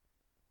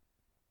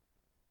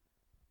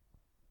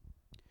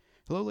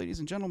Hello, ladies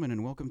and gentlemen,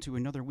 and welcome to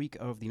another week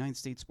of the United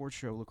States Sports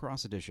Show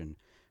Lacrosse Edition.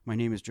 My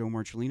name is Joe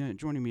Marcellina, and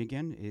joining me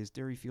again is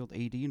Derryfield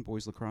AD and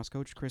boys lacrosse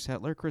coach Chris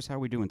Hetler. Chris, how are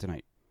we doing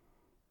tonight?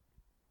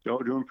 Joe,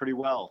 doing pretty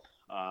well.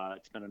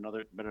 It's been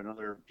another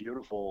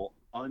beautiful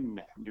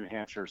New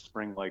Hampshire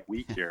spring like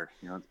week here.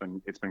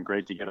 It's been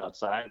great to get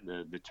outside.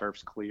 The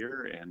turf's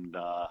clear, and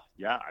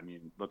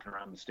looking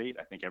around the state,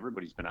 I think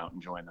everybody's been out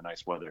enjoying the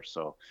nice weather.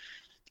 So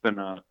it's been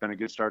a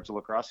good start to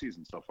lacrosse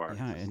season so far.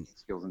 Yeah, and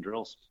skills and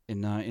drills.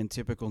 in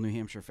typical New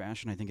Hampshire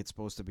fashion, I think it's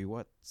supposed to be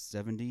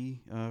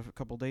 70 a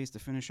couple days to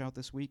finish out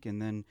this week,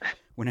 and then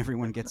when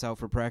everyone gets out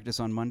for practice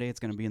on Monday, it's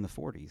going to be in the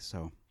 40s.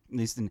 So at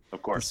least in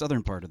the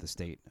southern part of the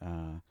state.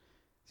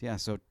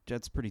 So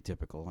that's pretty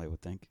typical, I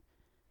would think.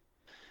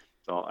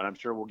 So, and I'm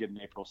sure we'll get an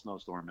April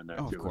snowstorm in there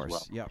too, of course.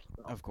 as well. Yeah,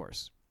 so, of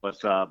course.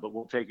 But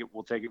we'll take it.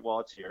 We'll take it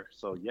while it's here.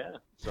 So yeah.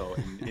 So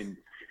in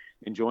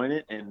enjoying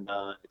it, and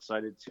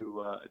excited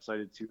to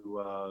do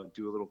a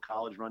little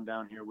college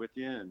rundown here with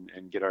you,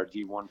 and get our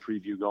D1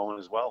 preview going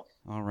as well.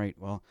 All right.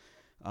 Well,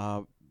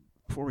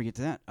 before we get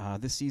to that,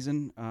 this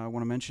season, I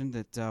want to mention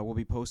that we'll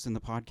be posting the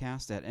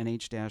podcast at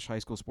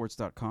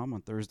nh-highschoolsports.com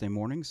on Thursday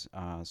mornings.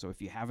 So if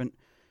you haven't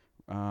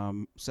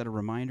set a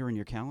reminder in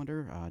your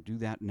calendar, do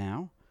that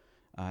now.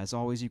 As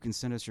always, you can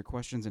send us your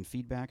questions and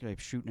feedback by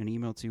shooting an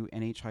email to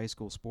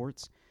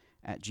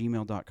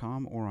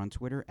nhhighschoolsports@gmail.com or on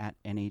Twitter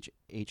at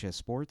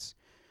nhhssports.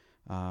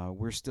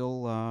 We're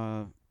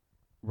still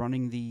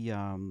running the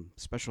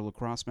special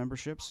lacrosse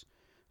memberships.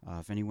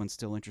 If anyone's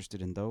still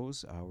interested in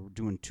those, we're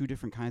doing two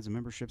different kinds of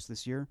memberships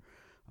this year.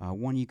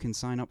 One you can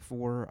sign up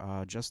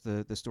for just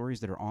the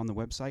stories that are on the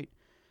website.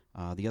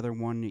 The other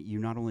one, you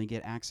not only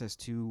get access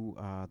to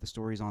the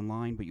stories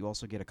online, but you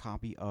also get a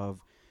copy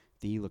of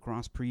the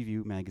Lacrosse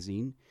Preview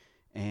magazine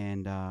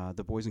and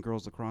the Boys and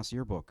Girls Lacrosse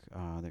Yearbook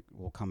that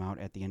will come out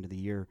at the end of the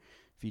year,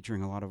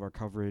 featuring a lot of our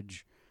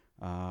coverage,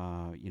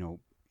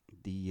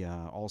 the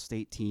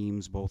all-state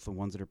teams, both the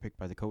ones that are picked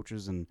by the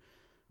coaches and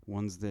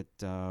ones that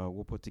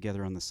we'll put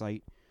together on the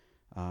site.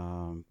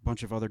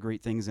 Bunch of other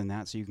great things in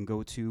that, so you can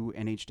go to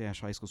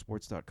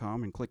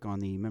nh-highschoolsports.com and click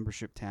on the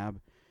membership tab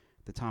at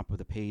the top of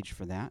the page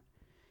for that.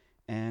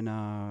 And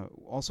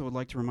also would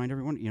like to remind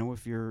everyone,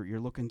 if you're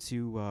looking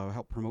to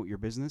help promote your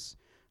business,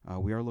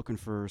 we are looking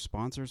for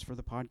sponsors for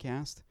the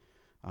podcast.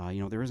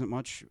 There isn't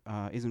much,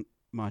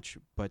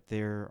 but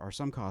there are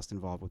some costs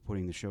involved with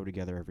putting the show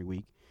together every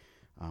week.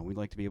 We'd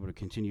like to be able to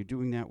continue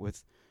doing that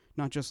with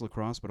not just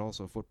lacrosse, but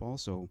also football.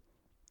 So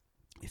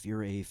if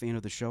you're a fan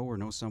of the show or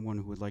know someone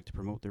who would like to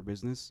promote their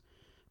business,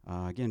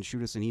 again,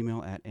 shoot us an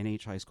email at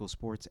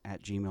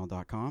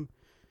nhhighschoolsports@gmail.com.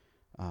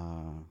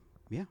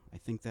 I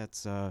think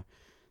that's all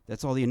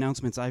the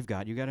announcements I've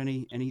got. You got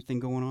anything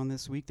going on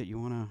this week that you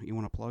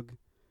wanna plug?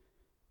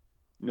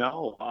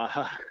 No,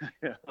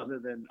 other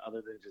than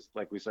just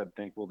like we said,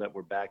 thankful that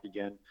we're back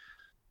again.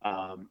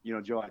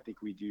 Joe, I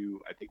think we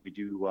do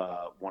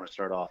want to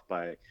start off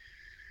by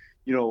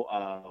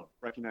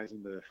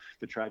recognizing the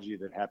tragedy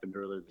that happened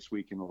earlier this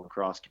week in the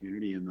lacrosse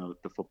community and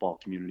the football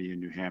community in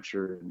New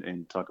Hampshire,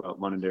 and talk about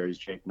Londonderry's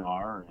Jake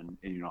Nahr and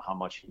how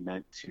much he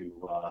meant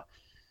to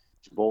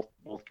both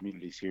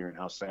communities here, and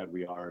how sad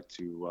we are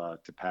to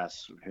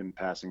pass him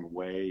passing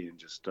away, and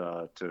just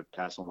to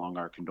pass along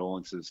our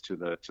condolences to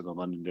the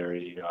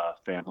Londonderry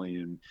family,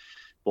 and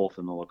both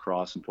in the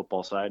lacrosse and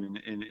football side,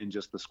 and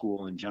just the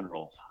school in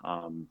general.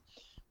 I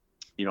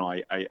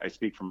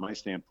speak from my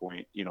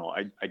standpoint.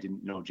 I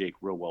didn't know Jake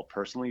real well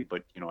personally,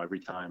 but every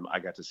time I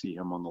got to see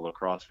him on the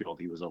lacrosse field,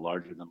 he was a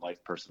larger than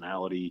life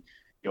personality.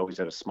 He always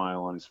had a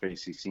smile on his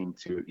face. He seemed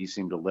to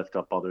lift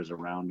up others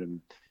around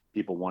him.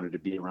 People wanted to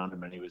be around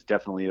him, and he was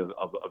definitely a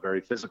very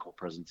physical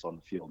presence on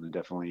the field, and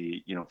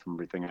definitely, from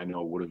everything I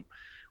know, would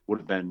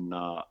have been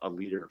a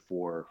leader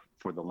for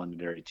the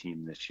Londonderry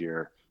team this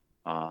year.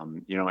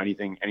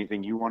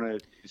 Anything you want to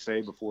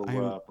say before we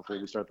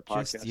start the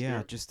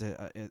podcast? Just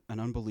an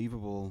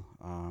unbelievable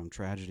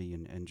tragedy,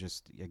 and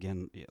just,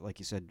 again, like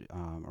you said,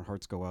 our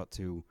hearts go out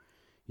to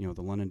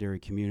the Londonderry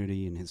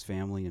community and his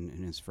family and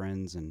his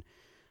friends, and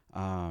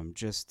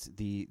just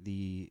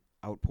the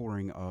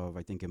outpouring of,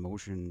 I think,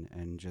 emotion,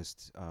 and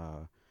just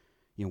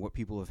what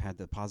people have had,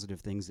 the positive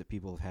things that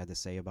people have had to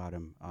say about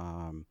him.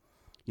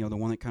 The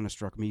one that kind of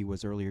struck me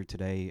was earlier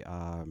today,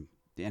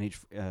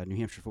 the New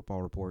Hampshire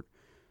Football Report,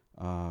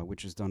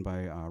 which is done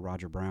by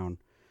Roger Brown,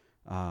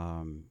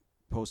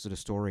 posted a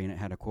story, and it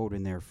had a quote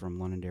in there from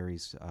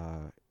Londonderry's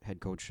head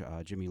coach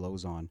Jimmy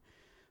Lozon.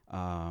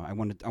 I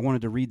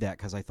wanted to read that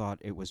because I thought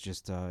it was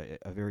just a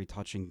very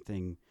touching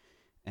thing,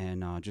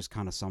 and just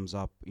kind of sums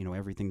up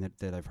everything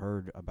that I've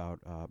heard about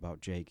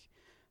Jake.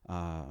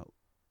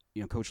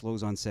 Coach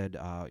Lozon said,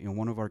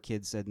 one of our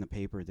kids said in the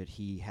paper that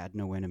he had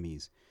no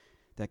enemies.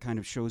 That kind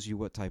of shows you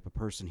what type of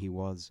person he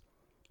was.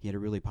 He had a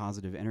really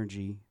positive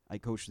energy. I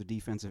coached the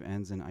defensive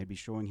ends, and I'd be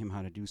showing him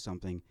how to do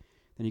something.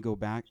 Then he'd go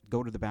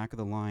to the back of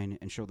the line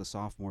and show the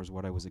sophomores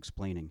what I was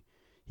explaining.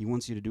 He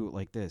wants you to do it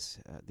like this.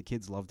 The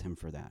kids loved him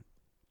for that.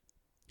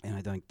 And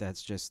I think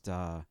that's just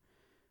a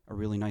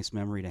really nice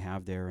memory to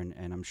have there,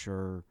 and I'm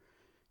sure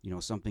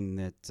something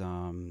that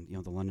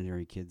the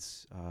Londonderry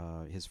kids,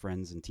 his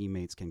friends and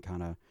teammates can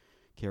kind of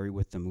carry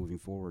with them moving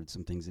forward.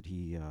 Some things that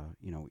he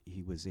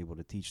was able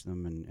to teach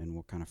them, and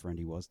what kind of friend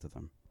he was to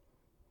them.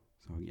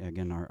 So yeah,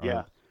 again,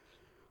 Yeah.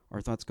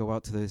 our thoughts go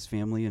out to his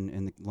family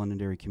and the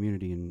Londonderry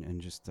community,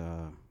 and just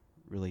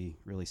really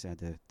really sad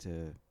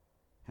to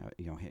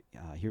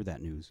hear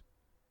that news.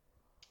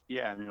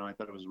 Yeah, I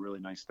thought it was a really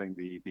nice thing.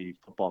 The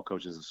Football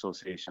Coaches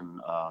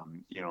Association,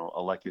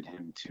 elected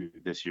him to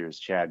this year's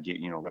Chad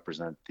game,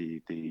 represent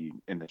the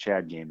in the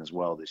Chad game as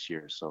well this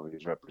year. So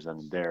he's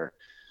represented there.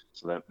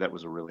 So that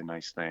was a really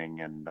nice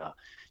thing. And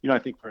I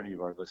think for any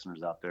of our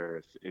listeners out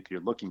there, if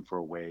you're looking for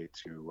a way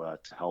to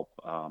help,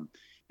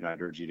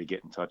 I'd urge you to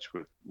get in touch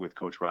with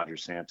Coach Roger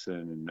Sampson.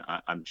 And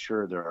I'm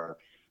sure there are.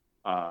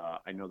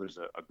 I know there's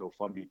a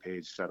GoFundMe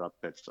page set up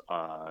that's,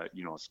 a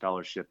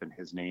scholarship in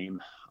his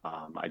name.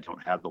 I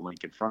don't have the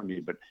link in front of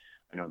me, but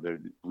I know that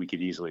we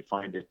could easily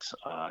find it.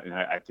 And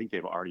I think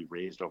they've already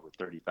raised over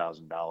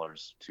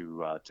 $30,000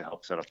 to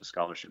help set up a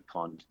scholarship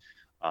fund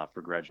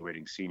for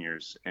graduating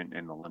seniors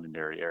in the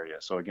Londonderry area.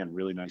 So again,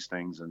 really nice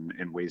things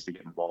and ways to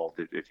get involved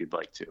if you'd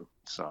like to.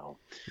 So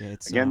yeah,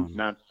 it's again,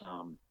 not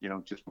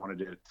just wanted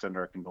to send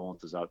our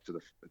condolences out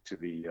to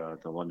the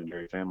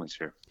Londonderry families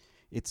here.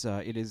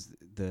 It is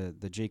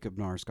the Jacob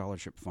Nahr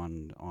Scholarship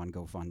Fund on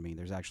GoFundMe.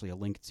 There's actually a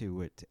link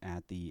to it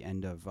at the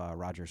end of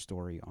Roger's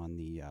story on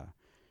the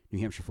New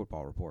Hampshire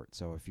Football Report.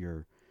 So if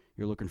you're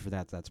looking for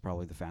that, that's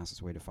probably the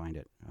fastest way to find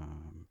it.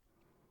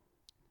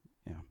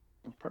 Yeah.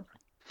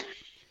 Perfect.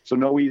 So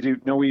no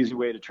easy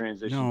way to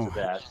transition to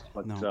that,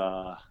 but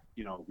no.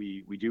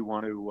 We do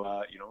want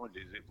to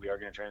we are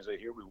going to translate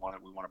here. We want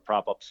to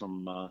prop up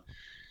some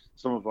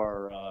of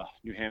our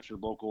New Hampshire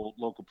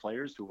local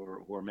players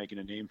who are making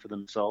a name for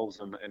themselves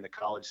in the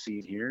college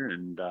scene here,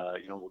 and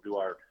we'll do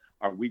our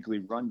weekly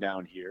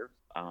rundown here.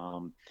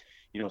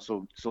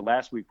 So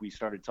last week we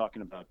started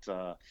talking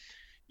about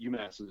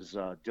UMass's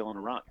Dylan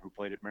Arant, who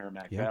played at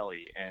Merrimack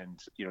Valley, and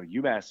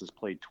UMass has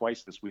played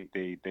twice this week.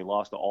 They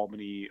lost to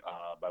Albany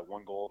by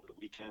 1 goal over the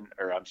weekend,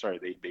 or I'm sorry,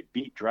 they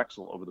beat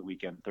Drexel over the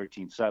weekend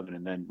 13-7,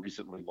 and then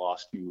recently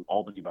lost to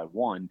Albany by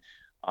 1.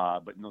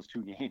 But in those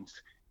two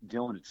games,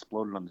 Dylan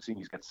exploded on the scene.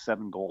 He's got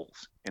 7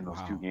 goals in those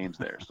two games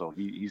there. So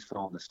he's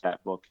filling the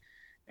stat book.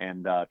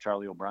 And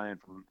Charlie O'Brien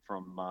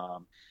from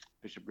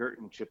Bishop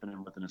Girton chipping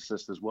in with an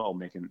assist as well,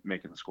 making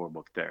the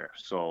scorebook there.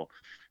 So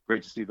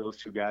great to see those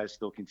two guys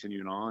still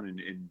continuing on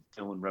and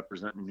Dylan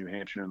representing New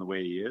Hampshire in the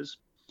way he is.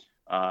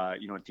 A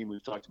team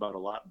we've talked about a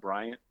lot,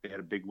 Bryant. They had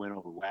a big win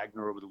over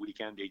Wagner over the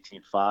weekend,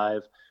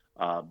 18-5.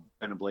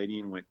 Ben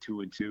Abladian went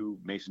 2-2.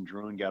 Mason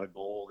Druin got a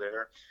goal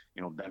there.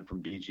 Ben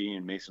from BG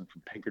and Mason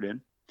from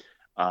Pinkerton.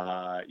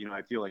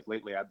 I feel like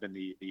lately I've been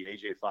the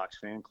AJ Fox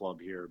fan club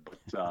here,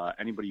 but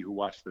anybody who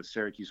watched the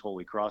Syracuse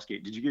Holy Cross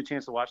game, did you get a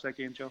chance to watch that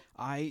game, Joe?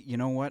 You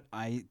know what?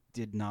 I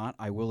did not.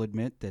 I will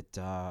admit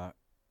that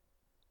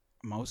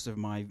most of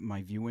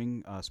my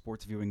viewing,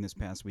 sports viewing this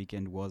past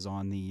weekend was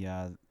on the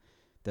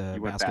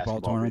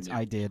basketball tournaments.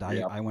 I did.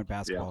 Yeah. I went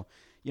basketball.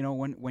 Yeah.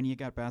 When you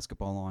got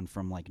basketball on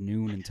from like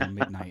noon until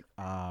midnight,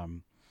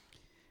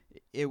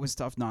 it was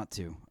tough not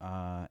to.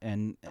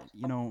 And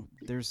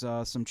there's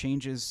some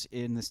changes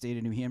in the state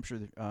of New Hampshire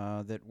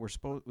that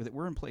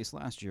were in place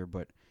last year,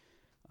 but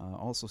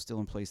also still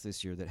in place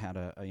this year that had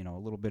a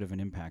little bit of an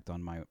impact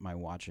on my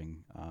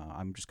watching.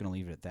 I'm just going to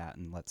leave it at that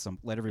and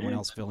let everyone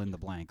else fill in the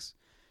blanks.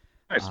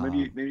 Nice.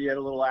 Maybe you had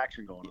a little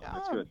action going on.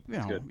 That's good.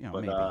 That's good.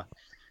 But, maybe.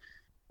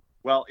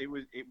 Well,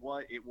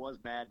 it was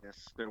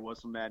madness. There was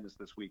some madness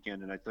this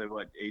weekend, and I tell you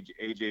what,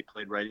 AJ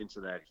played right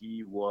into that.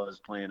 He was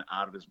playing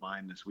out of his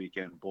mind this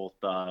weekend. Both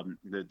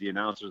the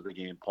announcers of the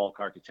game, Paul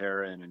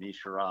Carcaterra and Anish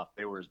Sharaf,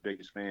 they were his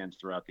biggest fans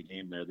throughout the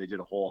game. There, they did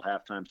a whole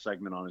halftime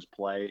segment on his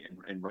play,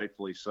 and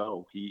rightfully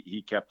so.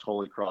 He kept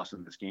Holy Cross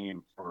in this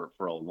game for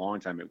a long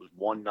time. It was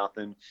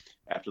 1-0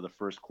 after the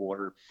first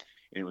quarter,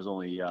 and it was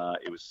only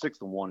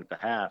 6-1 at the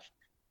half.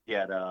 He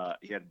had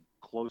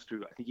close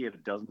to, I think he had a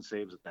dozen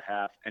saves at the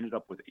half, ended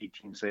up with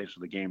 18 saves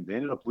for the game. They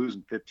ended up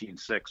losing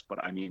 15-6,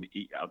 but I mean,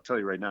 I'll tell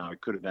you right now, it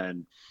could have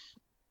been,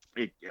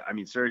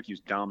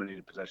 Syracuse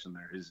dominated possession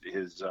there.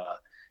 His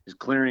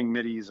clearing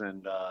middies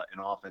and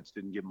offense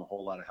didn't give him a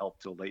whole lot of help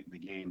till late in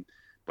the game,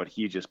 but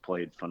he just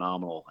played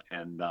phenomenal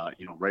and,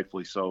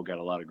 rightfully so, got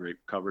a lot of great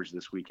coverage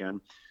this weekend.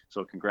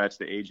 So congrats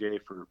to AJ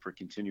for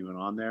continuing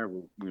on there.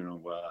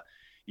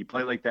 You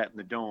play like that in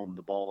the Dome,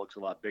 the ball looks a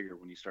lot bigger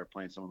when you start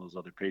playing some of those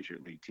other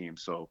Patriot League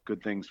teams. So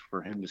good things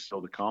for him still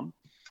to come.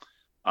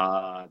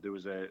 There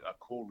was a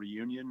cool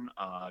reunion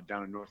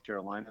down in North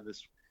Carolina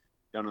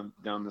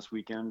down this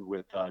weekend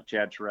with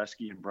Chad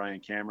Tereski and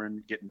Brian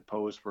Cameron getting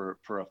posed for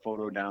a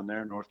photo down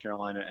there. North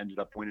Carolina ended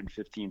up winning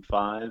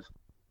 15-5.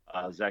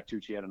 Zach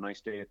Tucci had a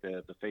nice day at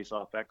the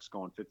Face-Off X,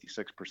 going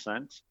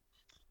 56%.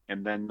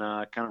 And then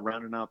kind of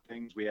rounding out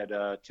things, we had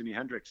Timmy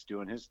Hendricks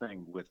doing his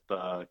thing with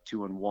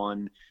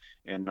 2-1.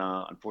 And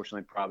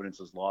unfortunately, Providence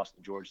has lost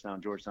to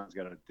Georgetown. Georgetown's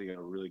got a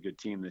really good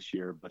team this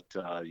year, but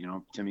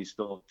Timmy's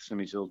still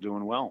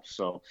doing well.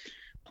 So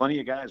plenty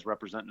of guys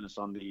representing us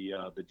on the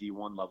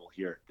D1 level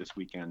here this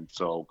weekend.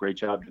 So great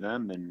job to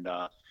them, and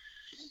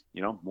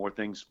more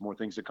things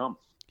to come.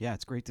 Yeah,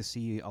 it's great to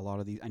see a lot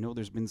of these. I know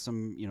there's been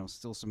some,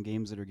 still some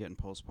games that are getting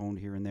postponed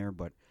here and there,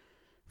 but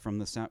from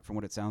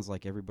what it sounds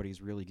like,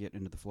 everybody's really getting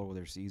into the flow of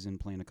their season,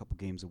 playing a couple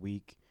games a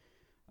week.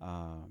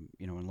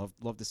 And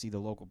love to see the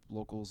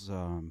locals,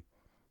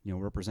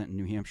 representing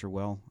New Hampshire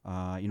well.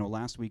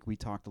 Last week we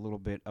talked a little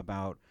bit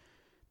about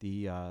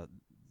the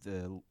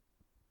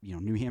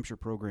New Hampshire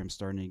program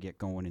starting to get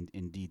going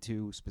in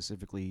D2,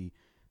 specifically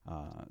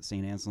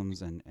St.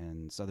 Anselm's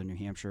and Southern New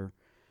Hampshire.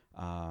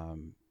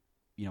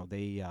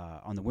 They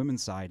on the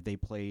women's side, they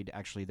played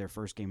actually their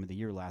first game of the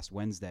year last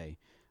Wednesday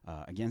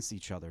against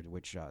each other,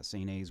 which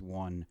St. A's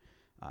won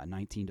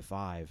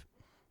 19-5.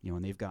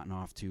 And they've gotten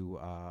off to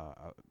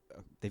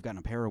they've gotten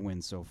a pair of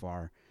wins so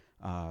far.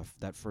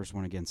 That first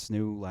one against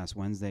SNU last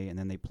Wednesday, and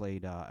then they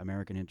played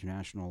American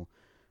International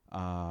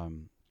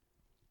on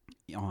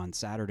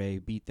Saturday,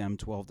 beat them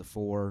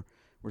 12-4.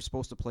 We're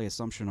supposed to play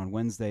Assumption on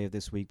Wednesday of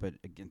this week, but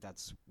again,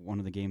 that's one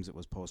of the games that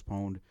was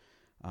postponed.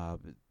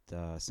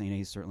 But St.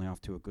 A's certainly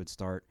off to a good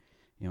start,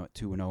 at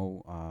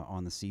 2-0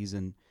 on the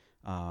season.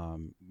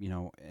 And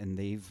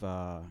they've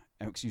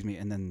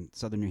and then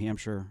Southern New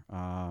Hampshire,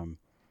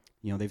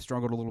 they've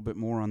struggled a little bit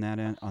more on that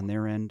end, on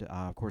their end.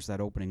 Of course,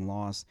 that opening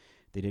loss,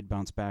 they did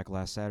bounce back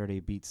last Saturday,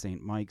 beat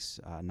St. Mike's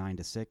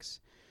 9-6.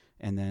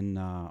 And then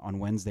on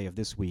Wednesday of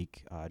this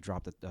week,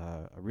 dropped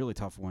a really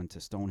tough one to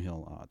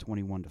Stonehill,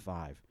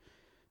 21-5.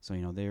 So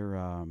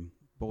they're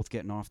both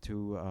getting off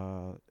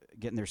to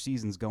getting their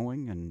seasons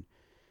going,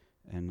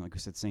 and like I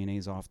said, St.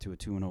 A's off to a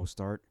 2-0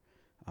 start.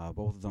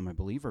 Both of them, I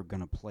believe, are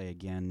going to play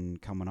again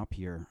coming up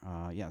here.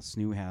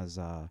 SNU has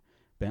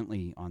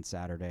Bentley on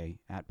Saturday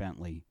at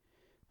Bentley,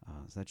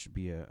 so that should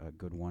be a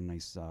good one.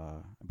 Nice.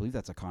 I believe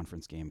that's a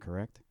conference game,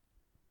 correct?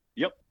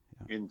 Yep.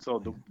 And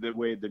so the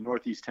way the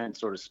Northeast 10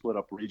 sort of split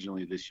up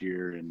regionally this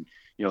year, and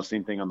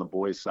same thing on the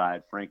boys'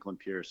 side: Franklin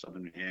Pierce,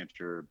 Southern New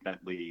Hampshire,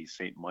 Bentley,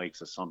 St.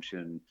 Mike's,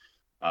 Assumption.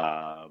 Who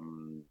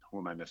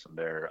am I missing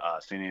there?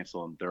 St.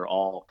 Anselm. They're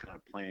all kind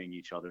of playing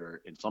each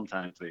other, and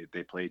sometimes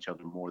they play each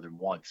other more than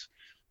once.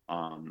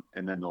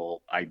 And then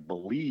I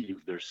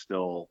believe they're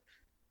still.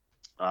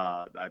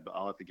 I'll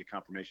have to get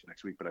confirmation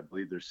next week, but I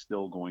believe they're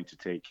still going to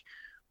take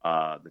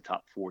the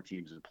top 4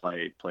 teams and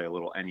play a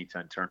little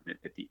NE10 tournament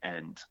at the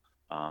end.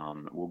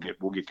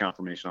 We'll get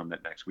confirmation on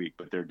that next week,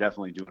 but they're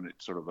definitely doing it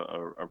sort of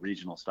a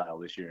regional style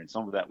this year, and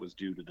some of that was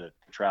due to the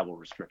travel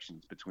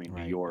restrictions between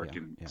New York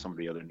and some of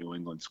the other New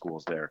England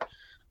schools there,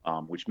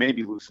 which may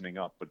be loosening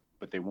up,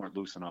 but they weren't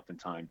loose enough in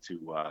time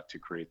to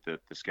create the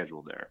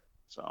schedule there.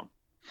 So,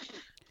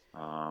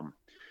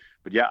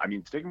 but yeah, I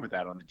mean, sticking with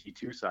that on the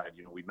D2 side,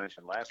 we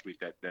mentioned last week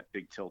that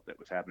big tilt that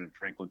was happening in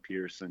Franklin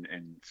Pierce and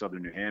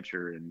Southern New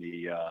Hampshire in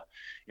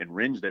in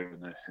Ringe there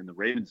in the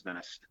Ravens'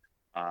 Nest.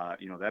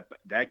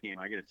 That game,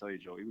 I got to tell you,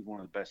 Joe, it was one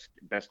of the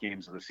best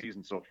games of the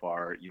season so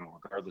far,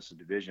 regardless of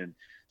division.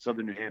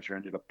 Southern New Hampshire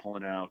ended up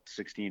pulling out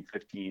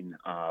 16-15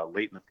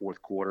 late in the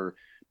fourth quarter,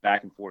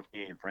 back and forth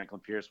game.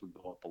 Franklin Pierce would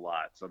go up a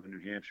lot. Southern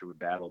New Hampshire would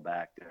battle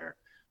back there.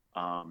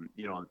 On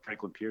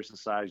Franklin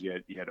Pierce's side, you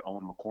had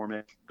Owen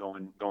McCormick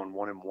going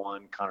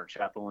 1-1, Connor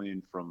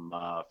Chapdelaine from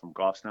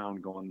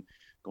Goffstown going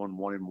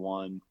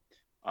 1-1.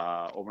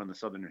 Over on the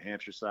Southern New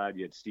Hampshire side,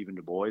 you had Stephen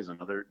Du Bois,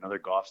 another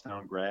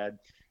Goffstown grad,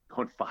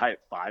 going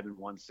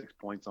 5-1, 6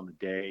 points on the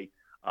day.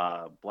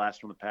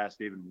 Blast from the past,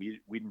 David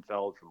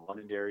Wiedenfeld from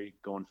Londonderry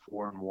going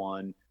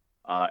 4-1.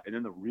 And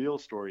then the real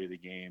story of the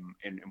game,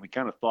 and we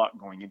kind of thought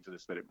going into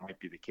this that it might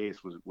be the case,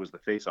 was the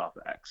face-off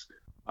X.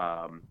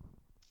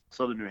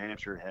 Southern New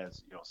Hampshire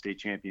has, state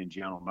champion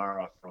Gianno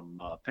Mara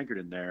from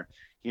Pinkerton there.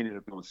 He ended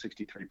up going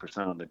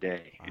 63% on the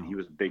day, and he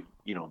was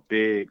a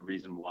big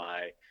reason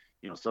why,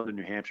 Southern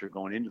New Hampshire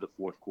going into the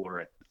fourth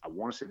quarter, I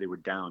want to say they were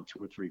down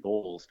 2 or 3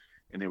 goals,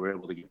 and they were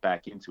able to get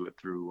back into it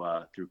through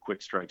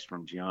quick strikes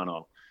from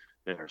Gianno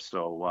there.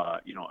 So, a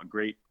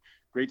great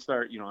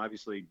start.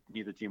 Obviously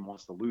neither team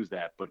wants to lose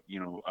that, but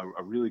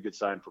a really good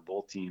sign for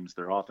both teams.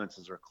 Their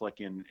offenses are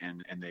clicking,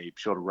 and they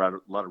showed a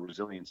lot of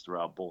resilience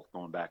throughout both,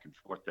 going back and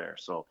forth there.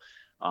 So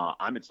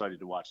I'm excited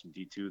to watch some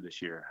D2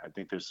 this year. I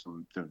think there's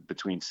some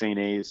between St.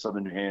 A's,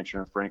 Southern New Hampshire,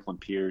 and Franklin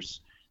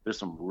Pierce. There's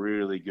some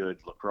really good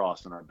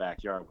lacrosse in our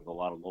backyard with a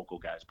lot of local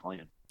guys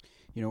playing.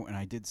 And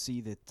I did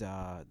see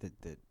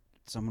that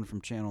someone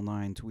from Channel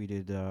 9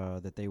 tweeted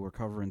that they were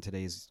covering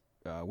today's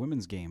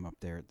women's game up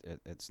there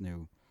at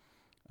SNU.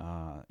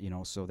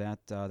 So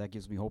that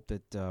gives me hope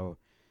that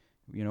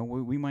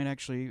we might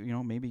actually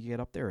maybe get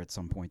up there at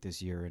some point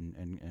this year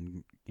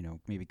and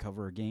maybe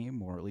cover a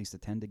game, or at least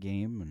attend a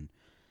game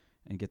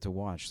and get to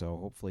watch. So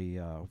hopefully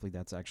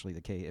that's actually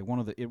the case at one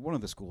of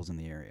the schools in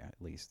the area at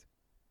least.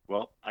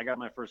 Well, I got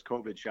my first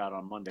COVID shot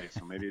on Monday,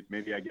 so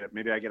maybe I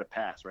get a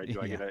pass, right? Do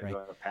I get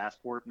a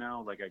passport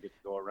now? Like I get to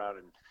go around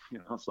and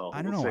So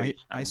I don't know.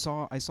 I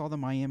saw the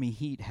Miami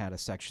Heat had a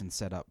section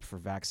set up for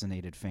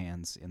vaccinated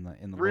fans in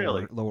the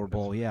really? lower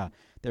bowl. Yeah,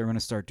 they're going to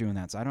start doing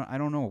that. So I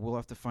don't know. We'll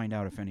have to find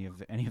out if any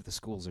of the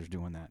schools are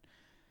doing that.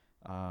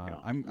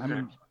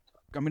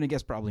 I'm going to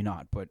guess probably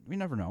not, but we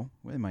never know.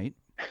 They might.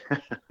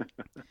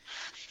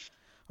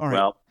 All right.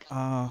 Well,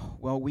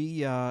 Well,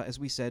 we as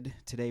we said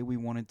today, we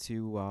wanted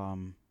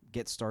to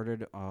get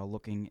started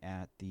looking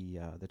at the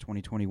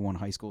 2021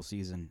 high school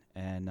season,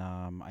 and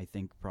I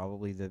think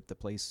probably the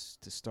place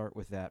to start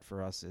with that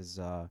for us is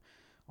on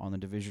the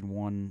Division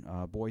One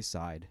boys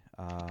side.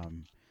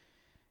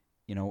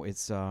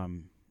 It's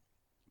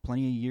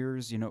plenty of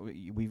years.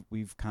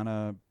 We've kind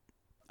of,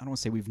 I don't want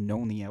to say we've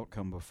known the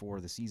outcome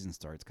before the season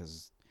starts,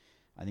 because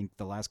I think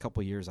the last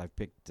couple of years I've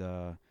picked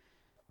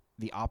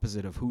the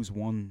opposite of who's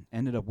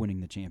ended up winning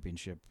the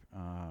championship,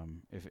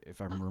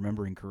 if I'm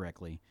remembering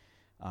correctly.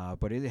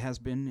 But it has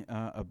been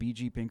a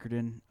BG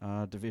Pinkerton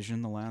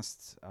division the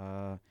last,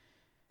 at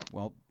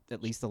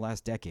least the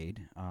last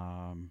decade.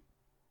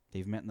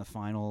 They've met in the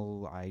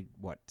final,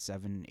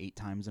 7-8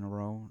 times in a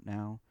row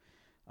now.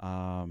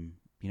 I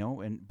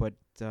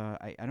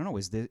don't know.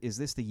 Is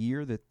this the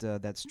year that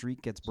that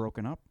streak gets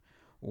broken up,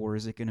 or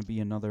is it going to be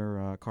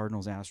another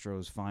Cardinals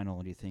Astros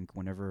final? Do you think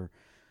whatever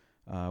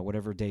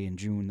day in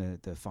June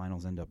the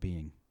finals end up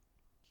being?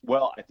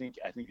 Well, I think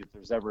if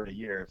there's ever a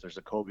year, if there's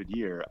a COVID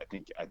year, I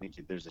think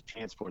there's a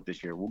chance for it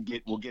this year. We'll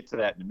get to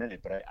that in a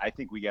minute, but I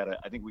think we gotta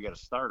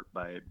start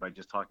by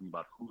just talking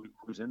about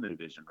who's in the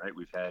division, right?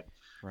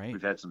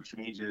 We've had some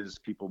changes,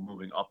 people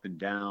moving up and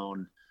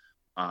down.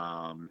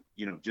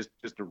 Just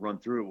to run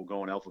through it, we'll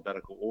go in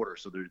alphabetical order.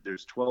 So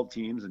there's 12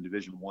 teams in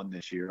Division One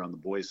this year on the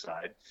boys'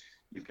 side.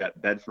 You've got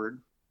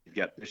Bedford, you've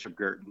got Bishop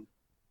Girton,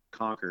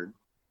 Concord,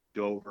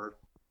 Dover,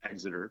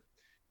 Exeter,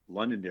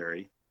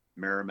 Londonderry,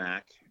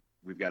 Merrimack.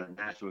 We've got a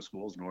Nashua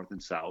schools, North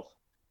and South,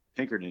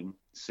 Pinkerton,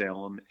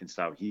 Salem, and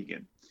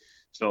Souhegan.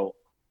 So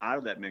out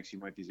of that mix, you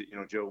might be,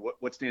 Joe,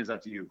 what stands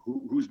out to you?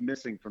 Who's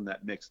missing from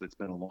that mix that's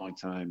been a long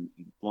time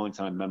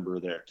member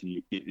there? Can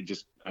you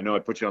just, I know I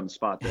put you on the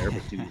spot there,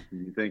 but can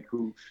you think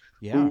who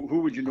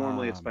would you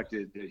normally expect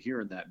to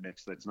hear in that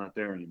mix that's not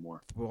there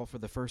anymore? Well, for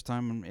the first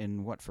time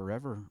in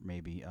forever,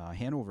 maybe,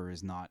 Hanover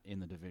is not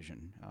in the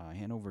division.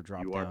 Hanover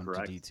dropped down to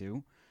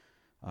D2.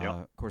 Yep.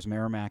 Of course,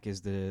 Merrimack is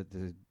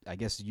the I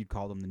guess you'd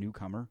call them the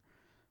newcomer.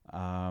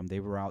 They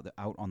were out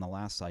on the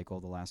last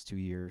cycle, the last 2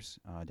 years,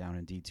 down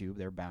in D2.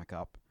 They're back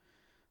up.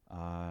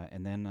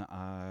 And then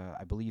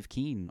I believe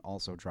Keene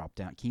also dropped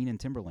down. Keene and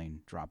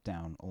Timberlane dropped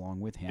down along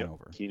with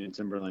Hanover. Yep. Keene and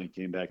Timberlane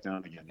came back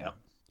down again. Yep.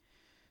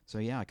 So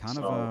yeah,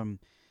 of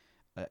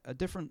a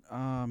different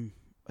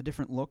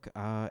look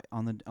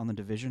on the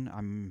division.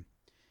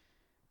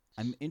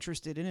 I'm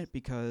interested in it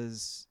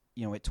because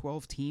at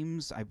 12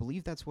 teams, I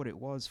believe that's what it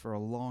was for a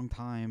long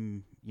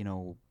time.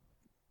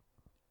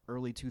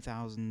 Early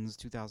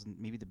 2000s,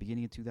 maybe the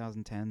beginning of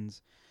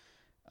 2010s.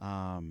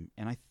 And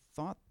I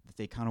thought that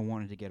they kind of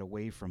wanted to get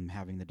away from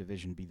having the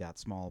division be that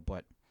small,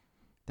 but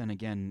then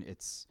again,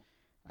 it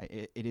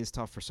is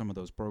tough for some of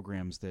those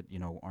programs that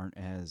aren't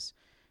as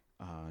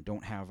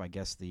don't have, I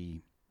guess,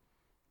 the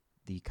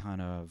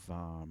kind of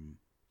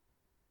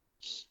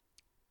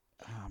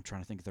I'm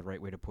trying to think of the right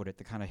way to put it,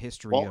 the kind of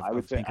history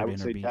of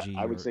Pinkerton or BG.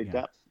 I would say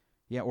depth.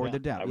 Yeah, or the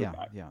depth.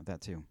 Yeah,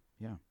 that too.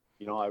 Yeah.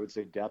 I would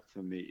say depth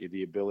and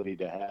the ability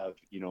to have,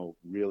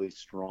 really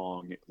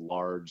strong,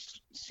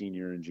 large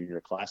senior and junior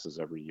classes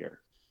every year.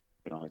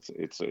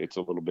 It's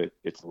a little bit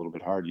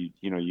hard.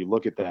 You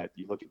look at that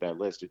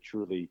list. It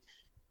truly,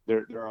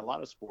 there are a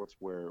lot of sports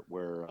where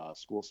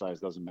school size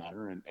doesn't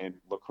matter, and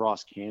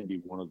lacrosse can be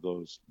one of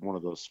those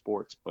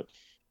sports. But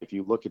if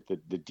you look at the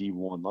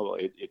D1 level,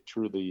 it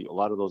truly, a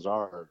lot of those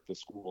are the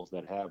schools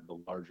that have the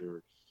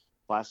larger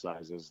class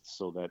sizes,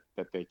 so that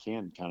they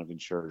can kind of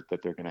ensure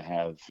that they're going to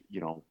have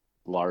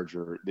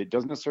larger. It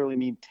doesn't necessarily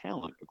mean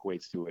talent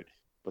equates to it,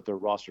 but their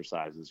roster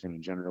size is going to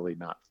generally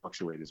not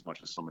fluctuate as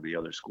much as some of the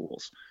other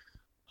schools.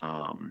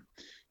 And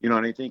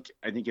I think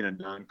in a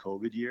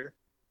non-COVID year,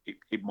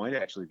 it might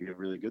actually be a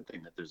really good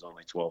thing that there's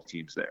only 12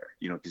 teams there,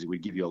 because it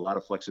would give you a lot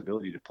of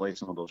flexibility to play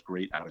some of those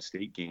great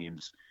out-of-state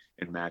games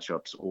and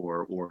matchups,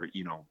 or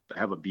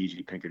have a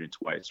BG Pinkerton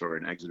twice, or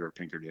an Exeter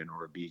Pinkerton,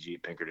 or a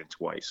BG Pinkerton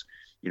twice,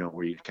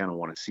 where you kind of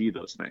want to see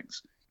those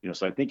things.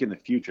 So I think in the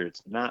future,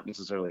 it's not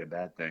necessarily a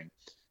bad thing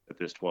that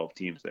there's 12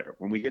 teams there.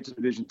 When we get to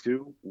Division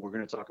 2, we're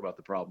going to talk about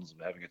the problems of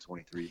having a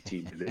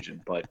 23-team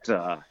division. But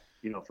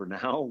for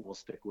now, we'll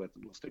stick with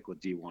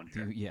D1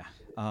 here. Yeah.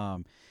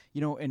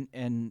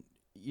 And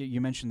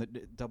you mentioned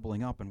that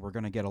doubling up, and we're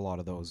going to get a lot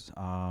of those.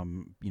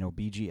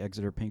 BG,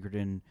 Exeter,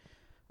 Pinkerton,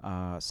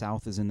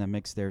 South is in the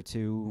mix there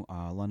too.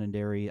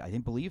 Londonderry, I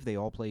believe they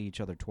all play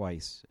each other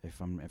twice, if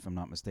I'm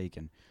not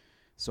mistaken.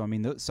 So I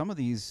mean, some of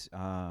these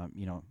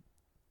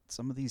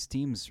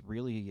teams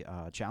really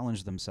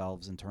challenge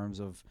themselves in terms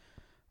of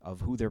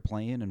who they're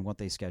playing and what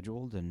they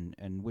scheduled,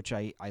 and which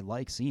I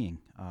like seeing.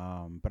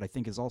 But I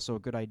think is also a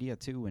good idea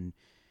too. And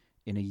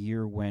in a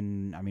year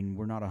when,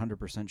 we're not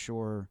 100%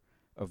 sure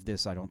of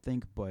this, I don't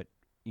think, but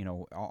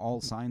all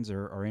signs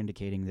are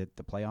indicating that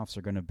the playoffs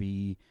are going to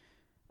be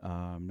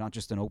not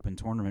just an open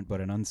tournament,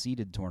 but an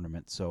unseeded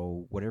tournament.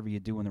 So whatever you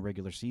do in the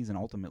regular season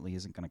ultimately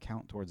isn't going to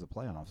count towards the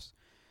playoffs,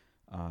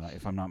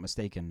 if I'm not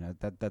mistaken.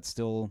 That's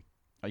still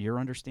your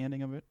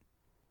understanding of it?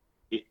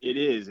 It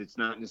is. It's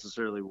not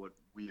necessarily what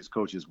we as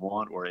coaches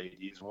want or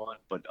ADs want,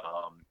 but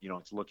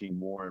it's looking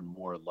more and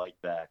more like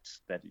that.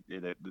 That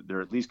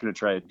they're at least going to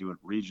try to do it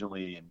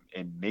regionally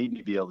and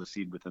maybe be able to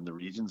seed within the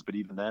regions. But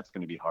even that's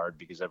going to be hard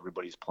because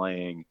everybody's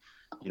playing,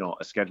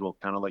 a schedule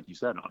kind of like you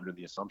said, under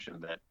the assumption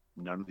that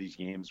none of these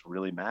games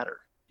really matter.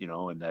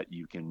 And that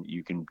you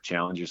can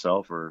challenge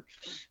yourself or,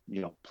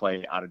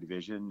 play out of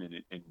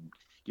division and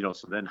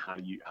so then how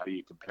do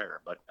you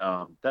compare? But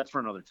that's for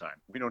another time.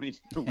 We don't need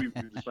to. We've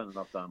spent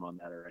enough time on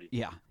that already.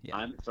 Yeah.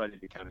 I'm excited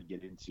to kind of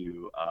get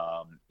into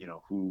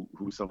who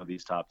some of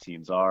these top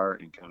teams are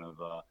and kind of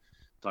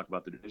talk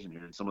about the division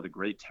here and some of the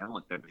great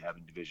talent that we have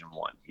in Division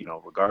One.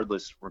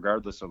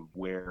 Regardless of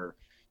where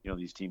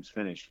these teams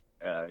finish,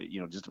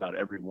 just about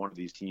every one of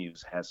these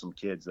teams has some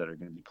kids that are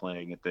going to be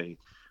playing at the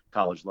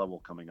college level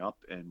coming up,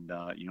 and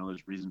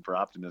there's reason for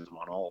optimism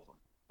on all of them,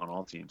 on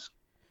all teams.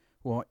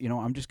 Well,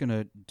 I'm just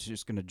gonna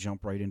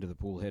jump right into the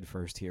pool head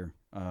first here,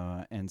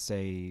 and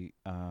say,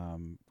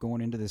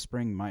 going into this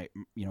spring,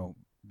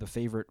 the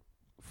favorite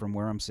from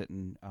where I'm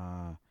sitting,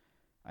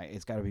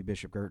 it's got to be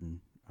Bishop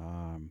Guertin.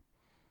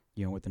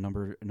 With the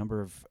number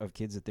of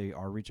kids that they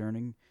are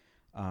returning,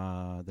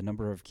 the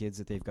number of kids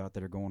that they've got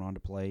that are going on to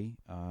play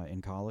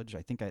in college.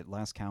 I think at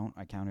last count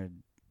I counted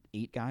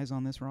 8 guys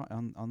on this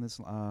on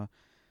this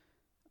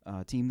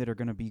team that are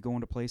going to be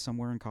going to play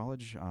somewhere in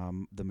college.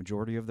 The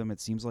majority of them, it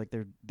seems like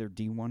they're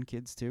D1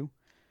 kids too,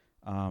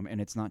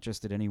 and it's not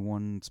just at any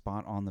one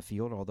spot on the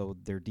field. Although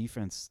their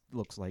defense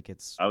looks like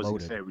it's I was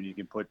loaded. Going to say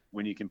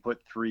when you can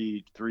put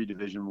three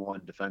Division I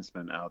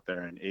defensemen out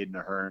there, and Aiden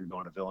Ahern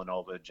going to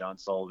Villanova, John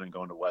Sullivan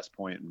going to West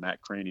Point, and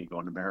Matt Craney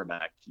going to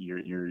Merrimack,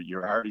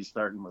 you're already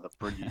starting with a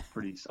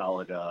pretty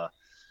solid.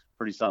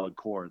 Pretty solid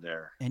core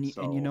there. And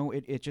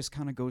it just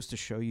kind of goes to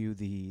show you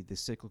the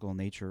cyclical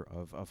nature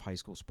of high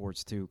school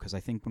sports too, because I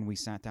think when we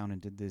sat down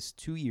and did this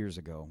 2 years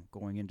ago,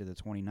 going into the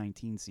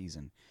 2019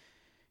 season,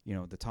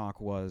 the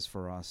talk was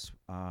for us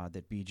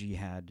that BG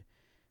had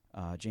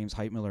James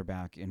Heitmiller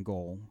back in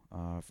goal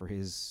for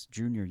his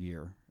junior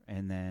year,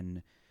 and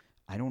then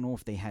I don't know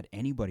if they had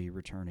anybody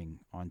returning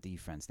on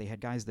defense. They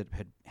had guys that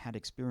had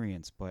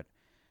experience, but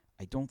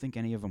I don't think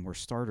any of them were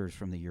starters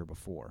from the year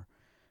before.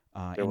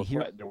 There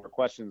were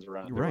questions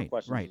around. Right.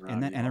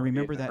 And I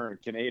remember that.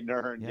 Can Aiden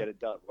Ahern get it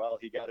done? Well,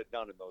 he got it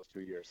done in those 2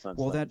 years.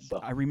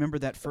 I remember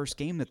that first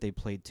game that they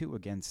played too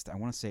against. I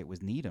want to say it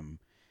was Needham,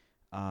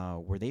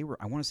 where they were.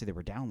 I want to say they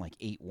were down like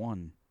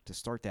 8-1 to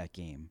start that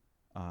game,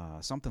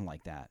 something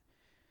like that.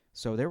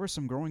 So there were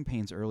some growing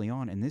pains early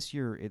on, and this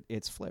year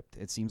it's flipped.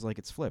 It seems like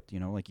it's flipped.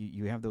 Like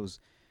you have those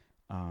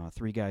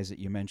 3 guys that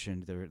you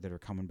mentioned that are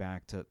coming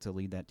back to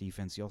lead that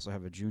defense. You also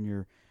have a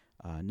junior.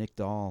 Nick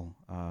Dahl,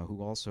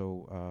 who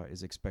also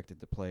is expected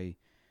to play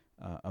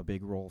a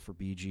big role for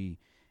BG.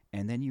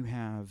 And then you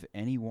have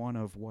any one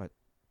of,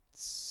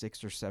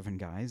 6 or 7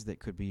 guys that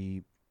could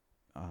be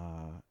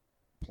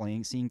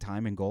seeing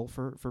time in goal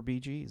for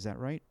BG. Is that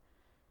right?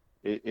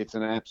 It's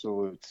an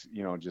absolute,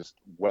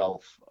 just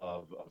wealth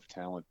of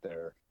talent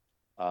there.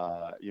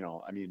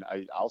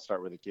 I'll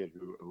start with a kid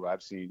who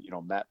I've seen,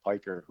 Matt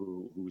Piker,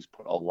 who's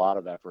put a lot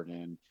of effort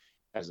in.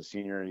 As a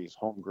senior, he's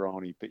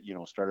homegrown. He,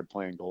 started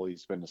playing goalie.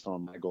 He's been to some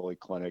of my goalie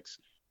clinics.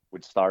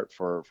 Would start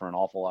for an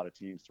awful lot of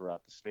teams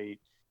throughout the state.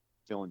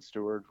 Dylan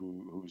Stewart,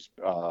 who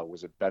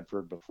was at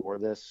Bedford before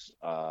this,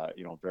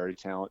 very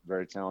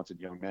talented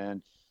young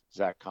man.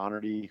 Zach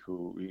Connerty,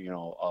 who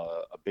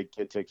a big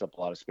kid, takes up a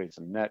lot of space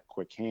in the net,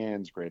 quick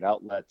hands, great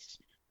outlets,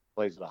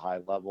 plays at a high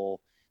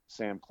level.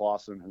 Sam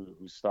Clausen,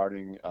 who's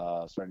starting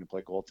to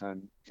play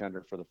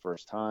goaltender for the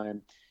first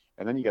time.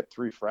 And then you got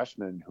 3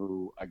 freshmen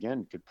who,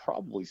 again, could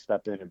probably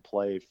step in and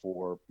play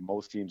for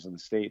most teams in the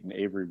state, and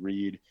Avery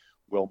Reed,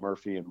 Will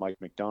Murphy, and Mike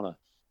McDonough.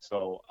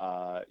 So,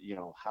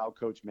 how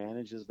coach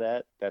manages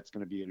that's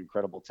going to be an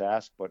incredible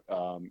task, but,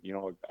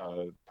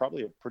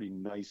 probably a pretty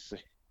nice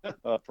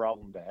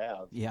problem to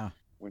have. Yeah.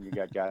 When you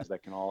got guys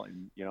that can all,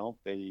 and,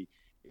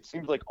 it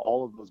seems like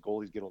all of those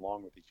goalies get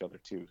along with each other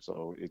too.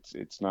 So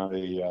it's not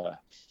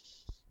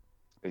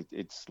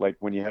it's like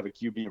when you have a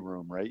QB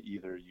room, right?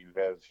 Either you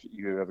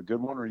have a good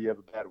one or you have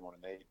a bad one,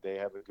 and they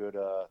have a good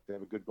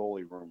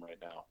goalie room right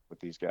now with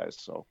these guys.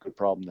 So good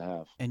problem to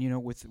have.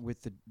 And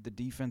with the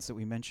defense that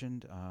we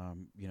mentioned,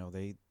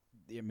 they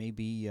may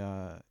be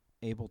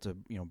able to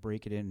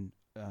break it in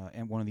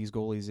and one of these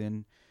goalies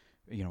in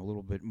a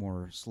little bit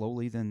more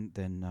slowly than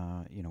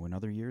in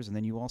other years. And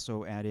then you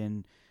also add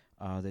in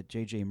that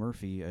JJ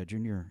Murphy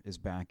Jr. is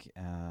back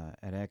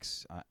at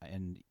X,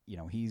 and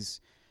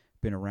he's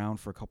been around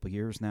for a couple of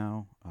years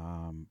now,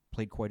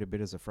 played quite a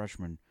bit as a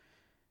freshman,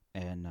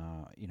 and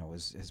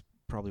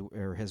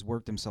has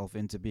worked himself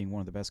into being one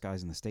of the best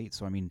guys in the state.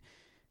 So I mean,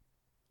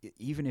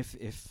 even if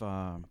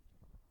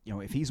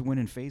he's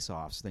winning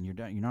faceoffs, then you're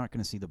not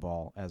going to see the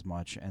ball as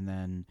much, and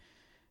then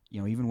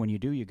even when you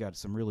do, you got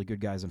some really good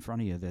guys in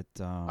front of you that.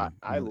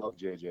 I love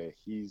JJ.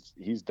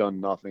 He's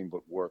done nothing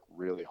but work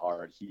really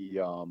hard. He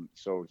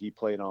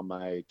played on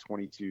my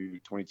 22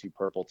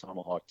 Purple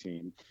Tomahawk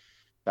team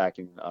back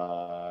in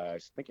I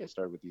think I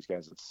started with these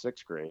guys in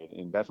 6th grade,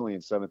 and definitely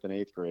in 7th and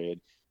 8th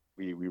grade.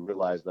 we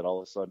realized that all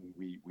of a sudden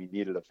we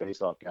needed a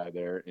face-off guy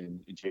there,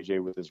 and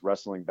JJ with his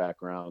wrestling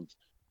background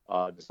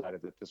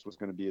decided that this was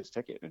going to be his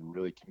ticket and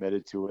really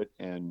committed to it.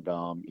 And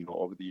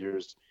over the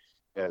years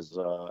has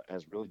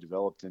really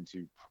developed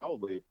into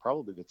probably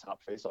the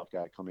top face-off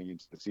guy coming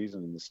into the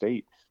season in the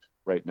state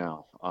right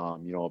now.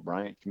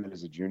 Bryant committed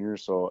as a junior,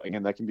 so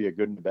again, that can be a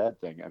good and a bad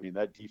thing. I mean,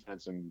 that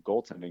defense and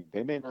goaltending,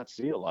 they may not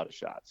see a lot of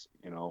shots,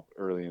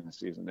 early in the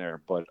season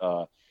there, but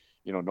no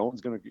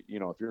one's going to,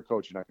 if you're a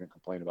coach, you're not going to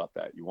complain about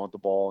that. You want the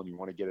ball and you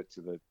want to get it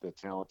to the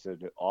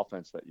talented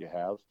offense that you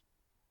have.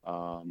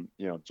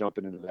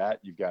 Jumping into that,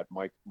 you've got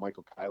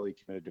Michael Kiley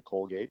committed to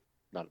Colgate.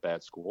 Not a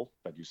bad school,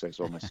 if I do say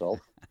so myself.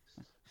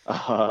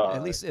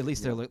 At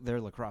least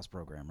their lacrosse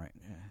program, right?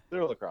 Yeah.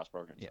 Their lacrosse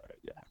program, yeah. Right,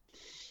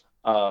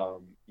 yeah.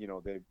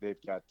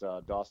 They've got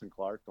Dawson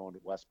Clark going to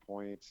West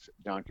Point,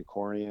 John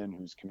Kokorian,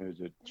 who's committed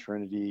to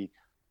Trinity.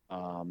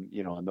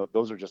 And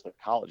those are just the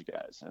college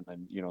guys. And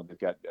then, they've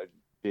got a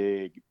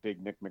big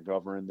Nick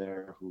McGovern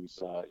there, who's,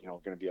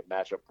 going to be a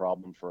matchup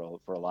problem for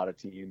a lot of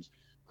teams.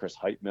 Chris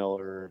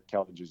Heitmiller,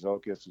 Calvin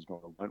Jazokis, who's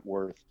going to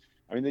Wentworth.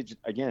 I mean, they just,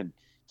 again,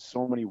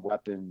 so many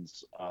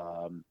weapons,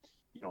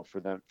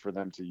 for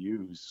them to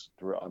use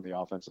on the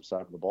offensive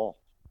side of the ball.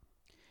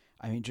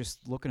 I mean,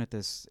 just looking at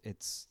this, it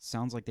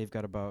sounds like they've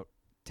got about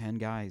 10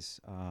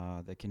 guys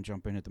that can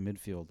jump in at the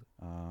midfield,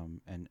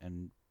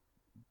 and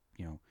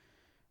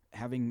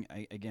having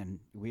again,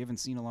 we haven't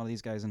seen a lot of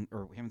these guys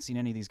we haven't seen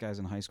any of these guys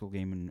in a high school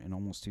game in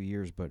almost 2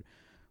 years, but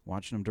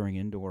watching them during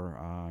indoor,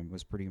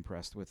 was pretty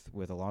impressed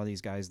with a lot of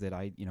these guys that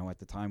I at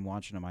the time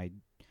watching them, I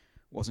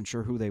wasn't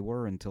sure who they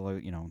were until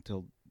I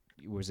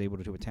was able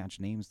to attach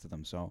names to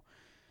them. So,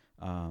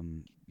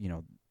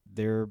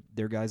 they're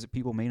guys that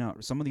people may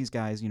not. Some of these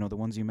guys, the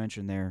ones you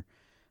mentioned there,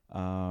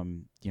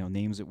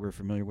 names that we're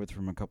familiar with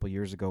from a couple of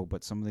years ago.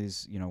 But some of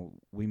these,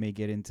 we may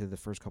get into the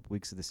first couple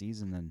weeks of the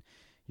season, and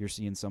you're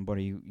seeing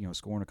somebody,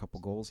 scoring a couple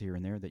goals here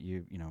and there that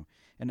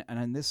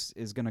and this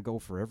is going to go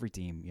for every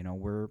team.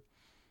 We're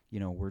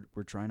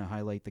trying to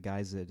highlight the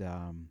guys that,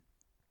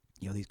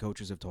 these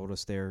coaches have told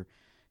us they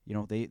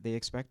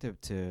expect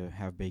to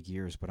have big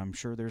years, but I'm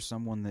sure there's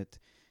someone that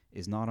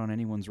is not on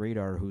anyone's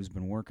radar who's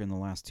been working the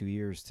last 2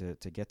 years to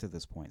get to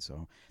this point.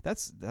 So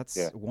that's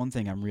one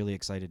thing I'm really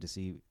excited to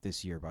see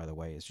this year, by the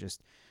way, is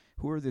just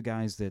who are the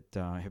guys that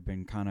have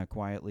been kind of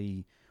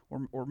quietly,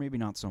 or maybe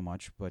not so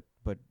much, but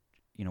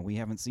we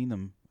haven't seen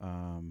them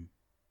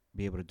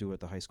be able to do it at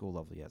the high school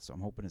level yet. So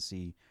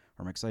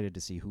I'm excited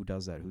to see who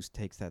does that, who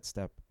takes that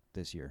step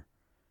this year.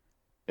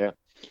 Yeah.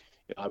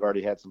 I've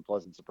already had some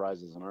pleasant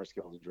surprises in our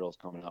skills and drills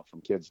coming out from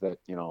kids that,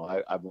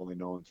 I've only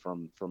known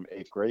from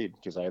 8th grade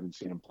because I haven't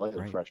seen them play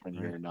the freshman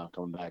year and now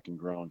coming back and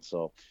grown.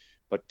 So,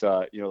 but,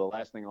 the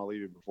last thing I'll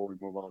leave you before we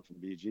move on from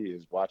BG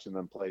is watching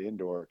them play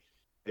indoor.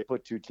 They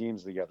put two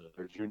teams together,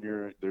 their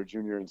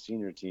junior and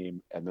senior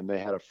team, and then they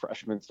had a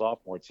freshman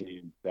sophomore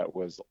team that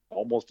was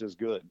almost as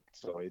good.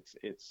 So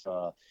it's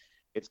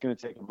going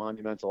to take a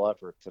monumental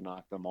effort to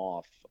knock them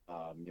off.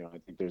 I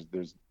think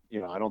there's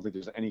I don't think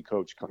there's any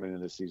coach coming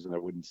into this season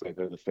that wouldn't say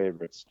they're the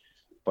favorites.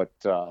 But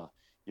I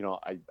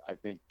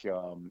think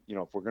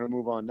if we're going to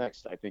move on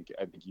next, I think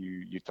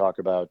you talk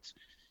about.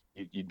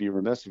 You'd be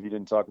remiss if you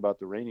didn't talk about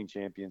the reigning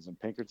champions in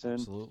Pinkerton.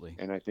 Absolutely.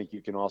 And I think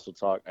you can also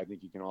talk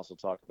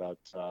about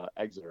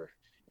Exeter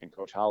and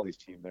Coach Holly's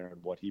team there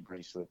and what he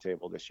brings to the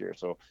table this year.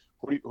 So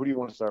who do you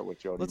want to start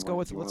with, Joe? Let's go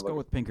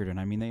with Pinkerton.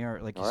 I mean, they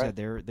are, like you said,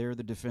 they're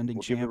the defending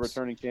champs. Give the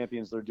returning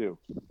champions their due.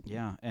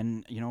 Yeah,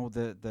 and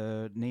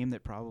the name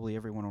that probably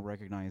everyone will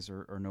recognize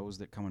or knows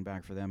that coming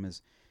back for them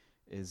is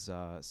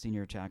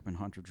senior attackman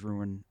Hunter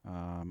Druin.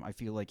 I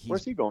feel like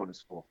where's he going to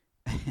school?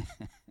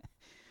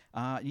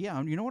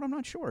 Yeah, you know what? I'm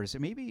not sure. Is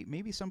it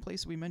maybe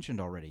someplace we mentioned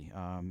already?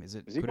 Is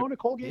he going to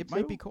Colgate? It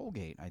might be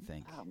Colgate, I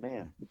think. Oh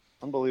man,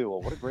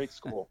 unbelievable! What a great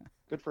school.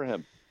 Good for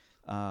him.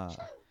 I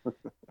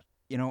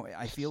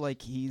feel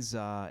like he's,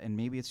 and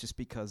maybe it's just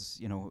because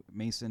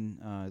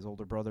Mason, his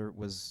older brother,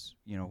 was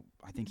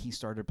I think he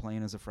started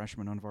playing as a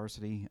freshman on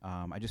varsity.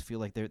 I just feel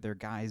like they're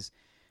guys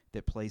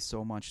that play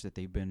so much that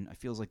it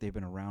feels like they've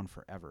been around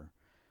forever.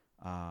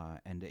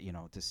 And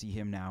to see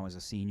him now as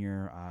a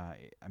senior,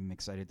 I'm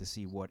excited to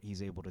see what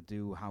he's able to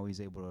do, how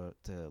he's able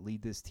to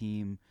lead this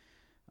team.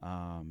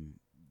 What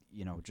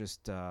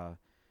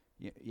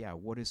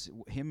is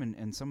him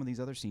and some of these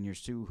other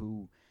seniors too,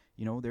 who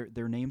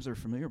their names are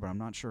familiar, but I'm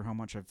not sure how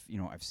much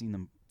I've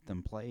seen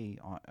them play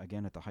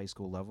again at the high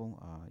school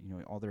level.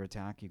 All their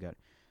attack. You got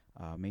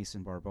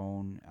Mason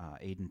Barbone,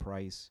 Aiden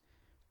Price,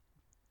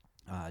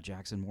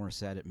 Jackson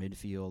Morissette at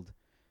midfield.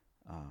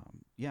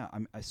 Who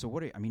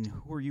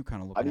are you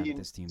kind of looking at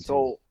this team?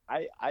 So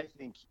I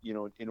think,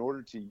 in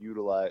order to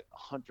utilize,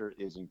 Hunter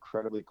is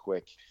incredibly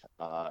quick.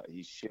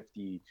 He's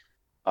shifty.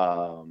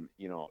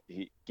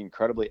 He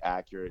incredibly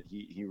accurate.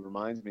 He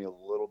reminds me a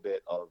little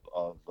bit of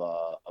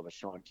a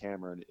Sean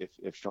Cameron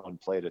if Sean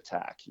played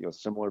attack.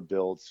 Similar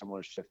build,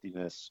 similar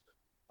shiftiness.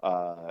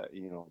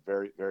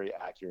 Very very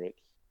accurate.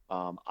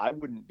 I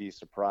wouldn't be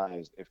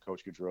surprised if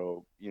Coach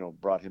Gaudreau,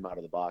 brought him out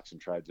of the box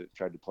and tried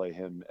to play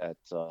him at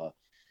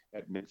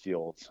at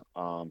midfield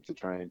to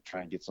try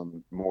and get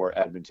some more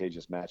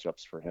advantageous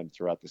matchups for him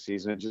throughout the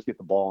season and just get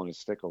the ball in his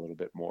stick a little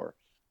bit more.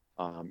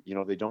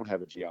 They don't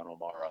have a Gianno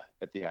Mara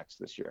at the X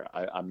this year.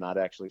 I'm not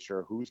actually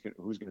sure who's going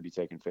to be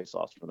taking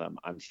faceoffs for them.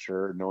 I'm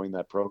sure, knowing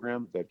that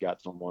program, they've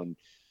got someone,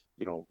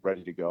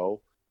 ready to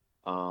go.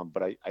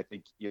 But I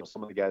think,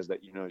 some of the guys that,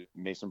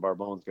 Mason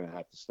Barbone's going to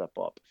have to step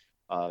up.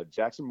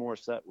 Jackson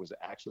Morissette was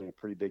actually a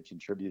pretty big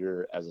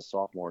contributor as a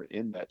sophomore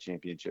in that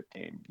championship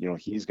game.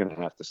 He's going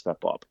to have to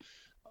step up.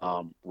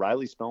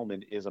 Riley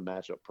Spellman is a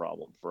matchup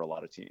problem for a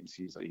lot of teams.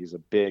 He's a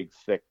big,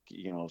 thick,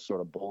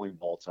 sort of bowling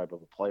ball type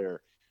of a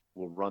player,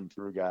 will run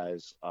through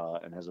guys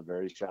and has a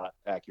very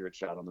accurate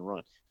shot on the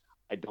run.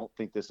 I don't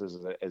think this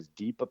is as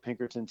deep a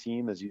Pinkerton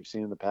team as you've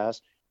seen in the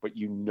past, but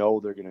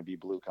they're going to be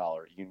blue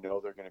collar. They're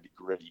going to be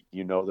gritty.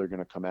 They're going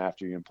to come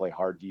after you and play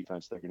hard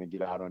defense. They're going to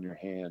get out on your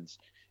hands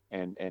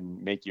and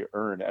make you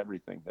earn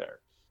everything there.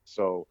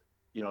 So,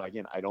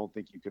 again, I don't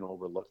think you can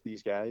overlook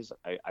these guys.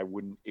 I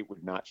wouldn't. It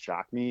would not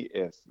shock me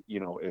if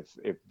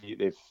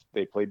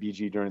they play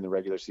BG during the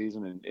regular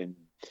season and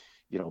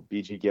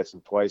BG gets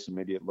them twice and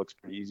maybe it looks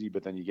pretty easy,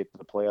 but then you get to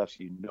the playoffs,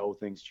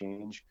 things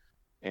change.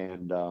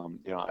 And,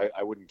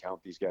 I wouldn't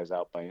count these guys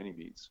out by any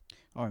means.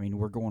 Oh, I mean,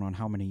 we're going on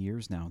how many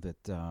years now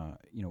that,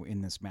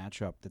 in this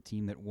matchup, the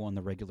team that won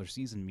the regular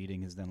season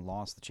meeting has then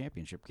lost the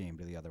championship game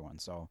to the other one.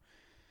 So,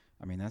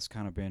 I mean, that's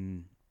kind of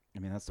been,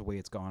 that's the way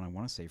it's gone, I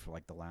want to say, for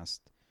like the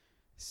last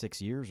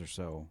 6 years or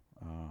so,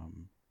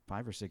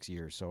 5 or 6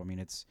 years. So, I mean,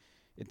 it's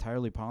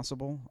entirely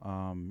possible.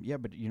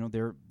 But,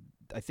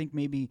 I think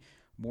maybe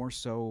more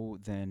so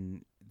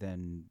than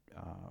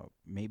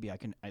maybe I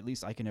can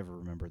ever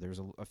remember.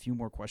 There's a few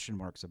more question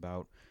marks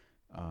about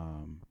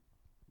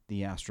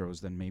the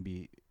Astros than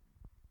maybe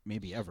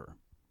ever.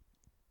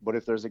 But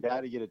if there's a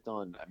guy to get it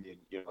done, I mean,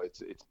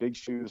 it's big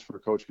shoes for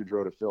Coach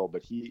Gaudreau to fill.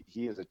 But he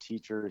is a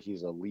teacher.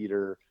 He's a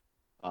leader.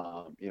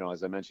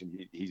 As I mentioned,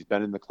 he's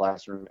been in the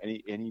classroom and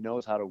he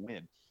knows how to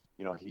win.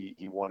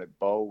 He won at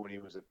Bow when he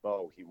was at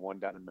Bow. He won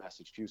down in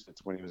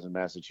Massachusetts when he was in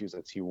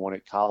Massachusetts. He won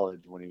at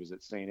college when he was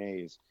at St.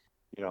 A's.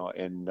 He's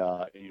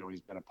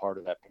been a part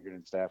of that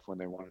Pinkerton staff when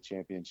they won a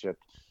championship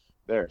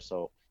there.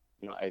 So,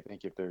 I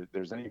think if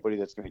there's anybody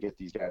that's going to get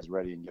these guys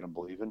ready and get them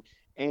believing,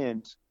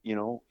 and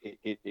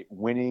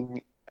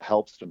winning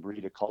helps to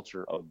breed a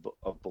culture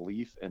of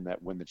belief, and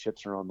that when the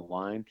chips are on the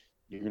line,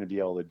 you're going to be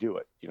able to do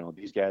it.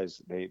 These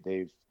guys,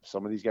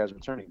 some of these guys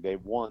returning,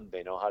 they've won,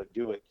 they know how to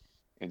do it,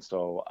 and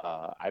so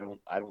I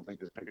don't think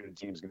this Pinkerton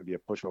team is going to be a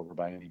pushover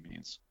by any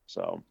means.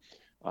 So.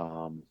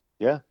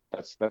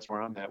 That's where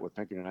I'm at with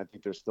Pinkerton. I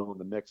think they're still in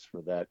the mix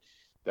for that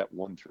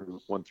 1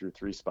 through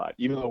 3 spot.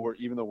 Even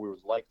though we're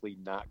likely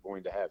not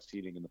going to have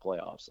seeding in the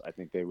playoffs, I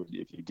think they would.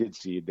 If you did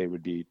seed,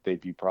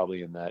 they'd be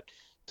probably in that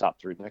top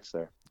 3 mix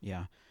there.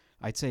 Yeah,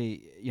 I'd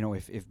say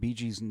if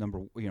BG's number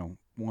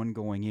 1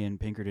 going in,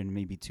 Pinkerton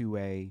maybe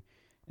 2A.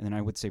 And then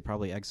I would say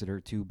probably Exeter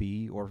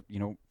 2B, or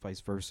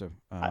vice versa.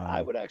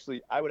 I would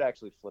actually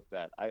flip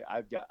that.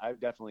 I've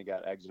definitely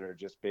got Exeter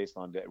just based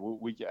on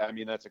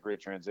that's a great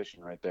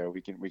transition right there.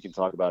 We can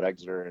talk about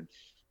Exeter and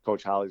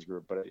Coach Holly's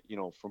group, but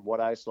from what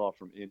I saw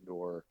from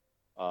indoor,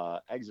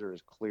 Exeter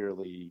is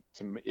clearly,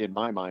 in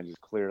my mind, is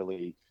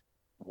clearly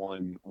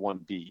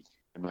 1B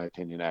in my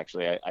opinion.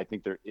 Actually, I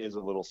think there is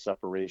a little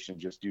separation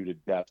just due to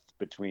depth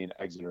between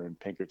Exeter and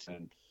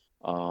Pinkerton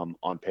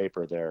on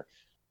paper there.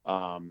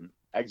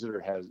 Exeter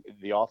has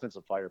the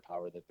offensive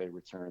firepower that they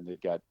return. They've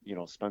got,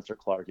 Spencer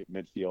Clark at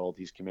midfield.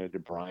 He's committed to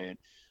Bryant.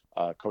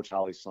 Coach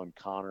Holly's son,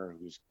 Connor,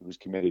 who's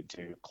committed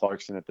to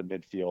Clarkson at the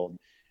midfield,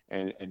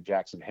 and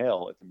Jackson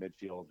Hale at the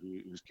midfield,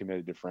 who's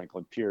committed to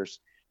Franklin Pierce.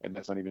 And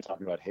that's not even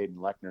talking about Hayden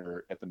Lechner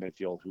at the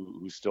midfield,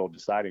 who's still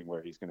deciding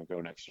where he's going to go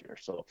next year.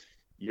 So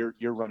you're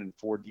running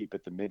 4 deep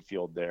at the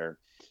midfield there.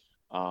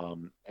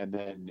 And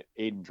then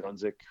Aiden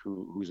Drunzik,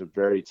 who's a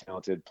very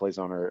talented, plays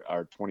on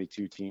our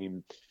 22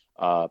 team.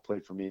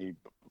 Played for me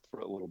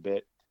for a little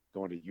bit,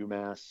 going to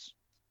UMass.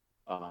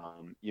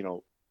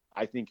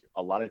 I think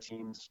a lot of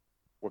teams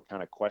were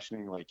kind of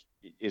questioning, like,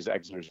 is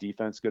Exeter's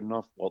defense good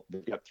enough? Well,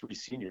 they've got 3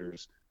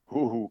 seniors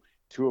who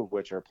two of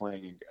which are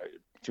playing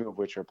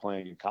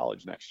in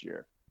college next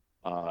year,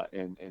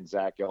 and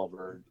Zach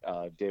Elver,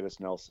 Davis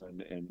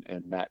Nelson,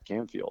 and Matt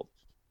Canfield.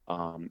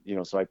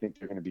 So I think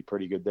they're going to be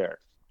pretty good there.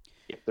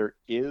 If there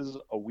is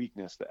a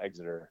weakness to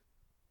Exeter,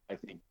 I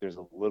think there's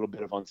a little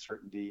bit of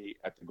uncertainty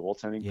at the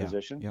goaltending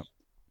position. Yep.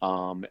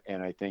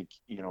 And I think,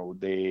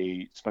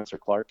 Spencer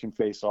Clark can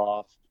face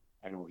off.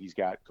 I know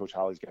Coach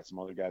Holly's got some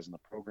other guys in the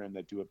program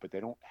that do it, but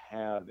they don't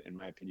have, in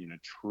my opinion, a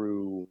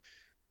true,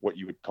 what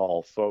you would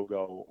call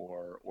Fogo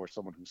or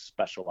someone who's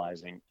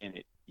specializing in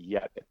it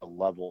yet at the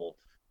level,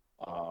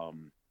 that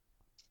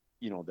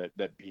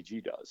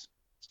BG does.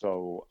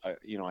 So, I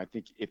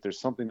think if there's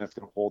something that's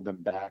going to hold them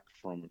back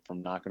from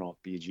knocking off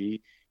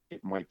BG,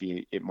 it might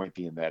be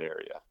in that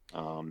area.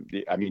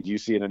 Do you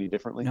see it any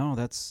differently? No,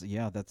 that's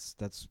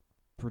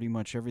pretty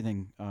much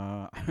everything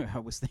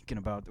I was thinking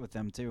about with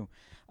them too.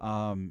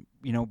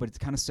 But it's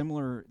kind of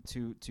similar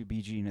to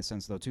BG in a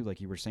sense though too,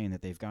 like you were saying,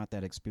 that they've got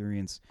that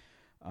experience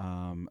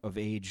of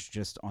age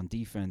just on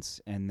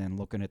defense, and then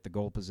looking at the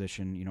goal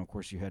position, of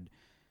course you had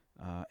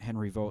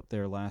Henry Vogt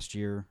there last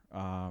year,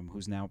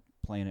 who's now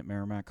playing at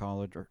Merrimack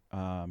College,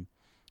 and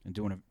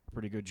doing a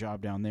pretty good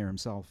job down there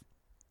himself.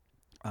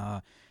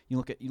 You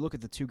look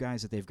at the two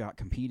guys that they've got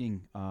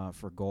competing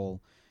for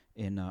goal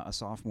in a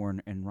sophomore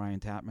and Ryan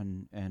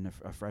Tapman, and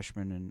a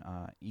freshman and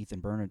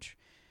Ethan Burnage.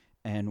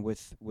 And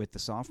with the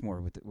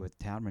sophomore with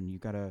Tapman, you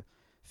got to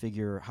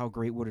figure how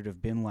great would it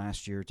have been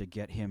last year to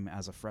get him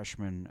as a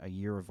freshman, a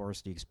year of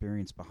varsity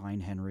experience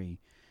behind Henry,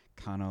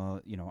 kind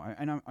of,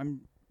 I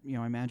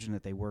imagine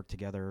that they work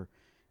together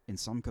in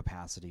some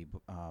capacity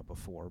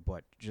before,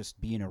 but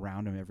just being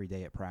around him every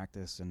day at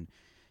practice, and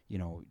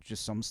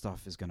just some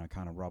stuff is going to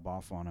kind of rub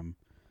off on him.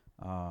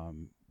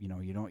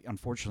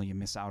 Unfortunately, you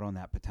miss out on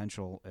that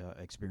potential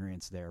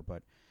experience there,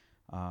 but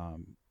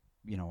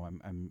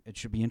it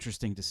should be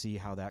interesting to see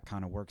how that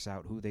kind of works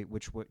out,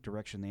 which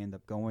direction they end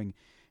up going,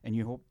 and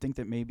you think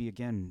that maybe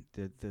again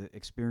the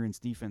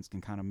experienced defense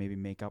can kind of maybe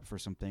make up for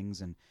some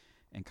things and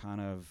kind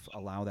of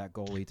allow that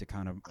goalie to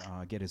kind of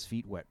get his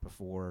feet wet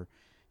before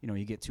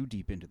you get too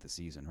deep into the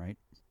season, right?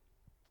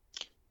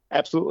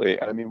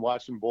 Absolutely. I mean,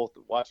 watching both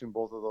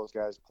of those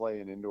guys play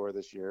in indoor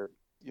this year,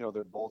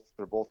 they're both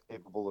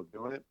capable of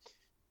doing it.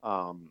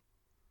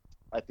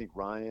 I think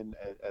Ryan,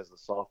 as the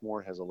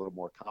sophomore, has a little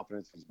more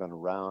confidence. He's been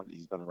around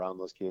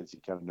those kids. He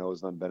kind of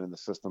knows them, been in the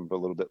system for a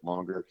little bit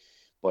longer.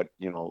 But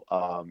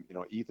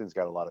Ethan's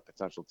got a lot of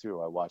potential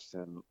too. I watched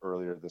him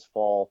earlier this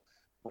fall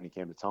when he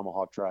came to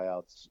Tomahawk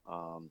tryouts.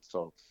 I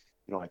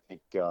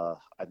think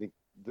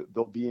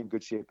they'll be in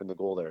good shape in the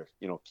goal there.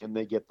 Can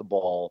they get the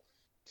ball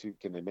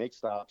can they make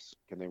stops?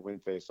 Can they win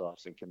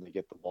faceoffs? And can they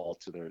get the ball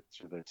to their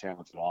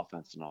talented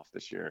offense enough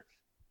this year?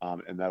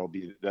 And that'll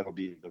be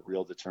the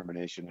real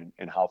determination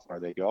in how far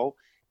they go.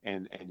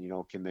 And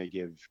can they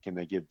give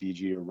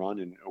BG a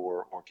run,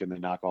 or can they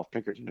knock off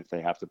Pinkerton if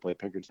they have to play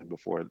Pinkerton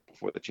before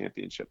the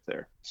championship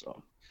there?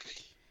 So,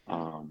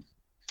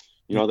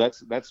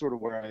 that's sort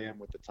of where I am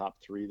with the top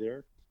three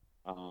there.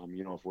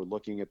 If we're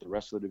looking at the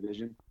rest of the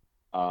division,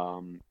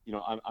 I'm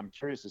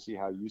curious to see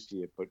how you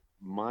see it, but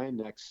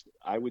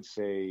I would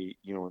say,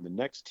 in the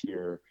next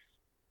tier,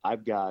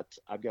 I've got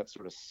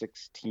sort of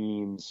 6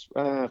 teams,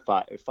 5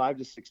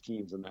 to 6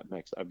 teams in that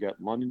mix. I've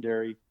got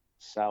Londonderry,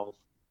 South,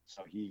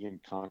 Sauhegan,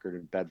 Concord,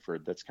 and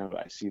Bedford. That's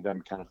I see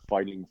them kind of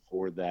fighting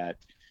for that.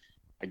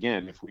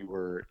 Again, if we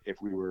were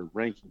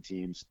ranking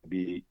teams to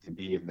be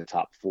in the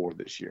top 4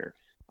 this year.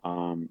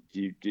 Do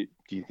you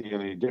think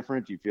anything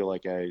different? Do you feel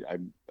like I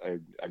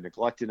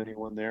neglected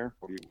anyone there?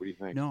 What do you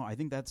think? No, I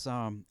think that's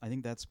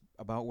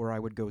about where I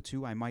would go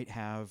too. I might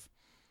have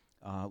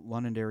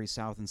Londonderry,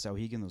 South, and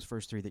Sauhegan, those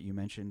first 3 that you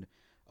mentioned,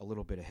 a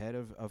little bit ahead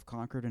of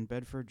Concord and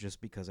Bedford,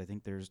 just because I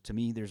think there's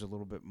a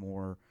little bit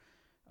more,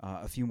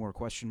 a few more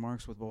question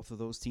marks with both of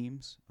those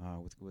teams,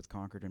 with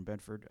Concord and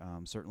Bedford.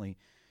 Certainly,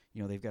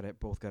 they've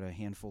both got a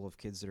handful of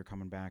kids that are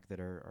coming back that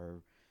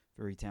are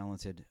very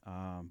talented.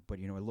 But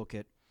I look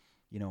at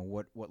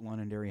what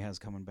Londonderry has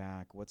coming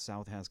back, what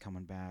South has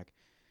coming back,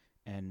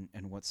 and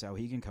what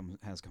Sauhegan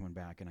has coming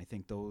back, and I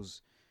think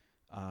those.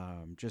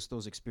 Just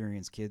those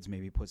experienced kids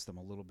maybe puts them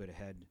a little bit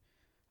ahead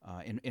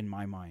in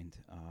my mind.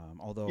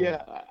 Although,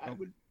 yeah,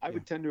 I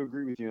would tend to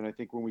agree with you. And I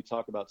think when we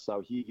talk about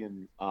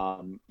Sauhegan,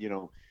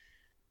 we'll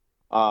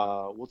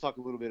talk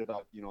a little bit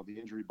about the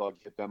injury bug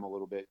hit them a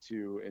little bit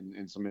too,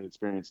 and some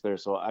inexperience there.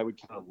 So I would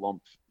kind of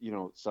lump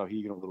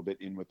Sauhegan a little bit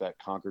in with that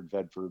Concord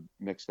Bedford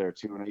mix there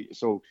too. And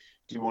so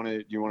do you want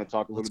to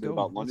talk a little bit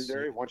about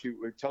Londonderry? Why don't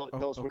you tell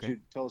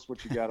us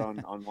what you got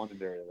on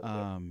Londonderry?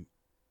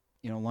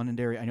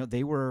 Londonderry, I know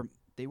they were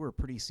a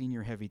pretty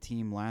senior heavy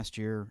team last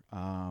year.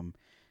 A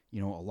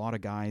lot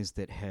of guys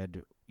that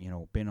had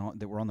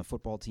that were on the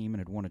football team and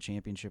had won a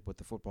championship with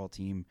the football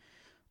team.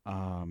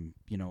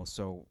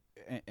 So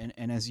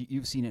and as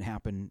you've seen it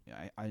happen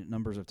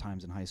numbers of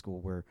times in high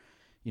school where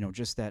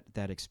just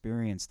that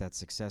experience, that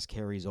success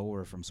carries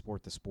over from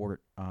sport to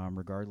sport,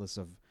 regardless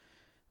of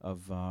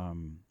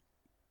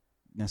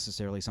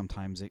necessarily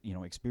sometimes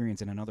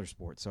experience in another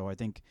sport. So I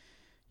think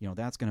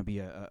that's going to be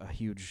a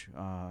huge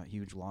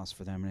loss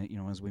for them.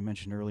 And as we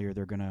mentioned earlier,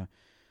 they're going to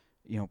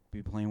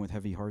be playing with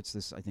heavy hearts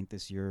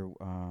this year.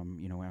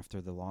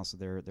 After the loss of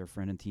their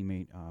friend and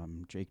teammate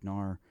Jake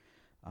Narr.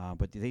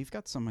 But they've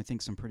got some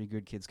pretty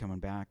good kids coming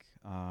back.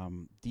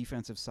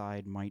 Defensive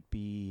side might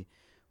be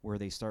where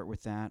they start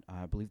with that.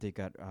 I believe they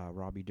got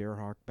Robbie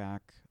Derhawk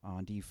back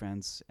on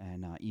defense,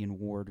 and Ian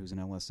Ward, who's an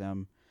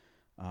LSM.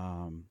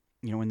 And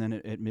then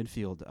at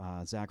midfield,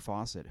 Zach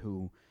Fawcett,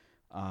 who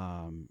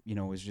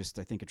is just,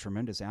 I think, a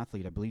tremendous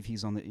athlete. I believe he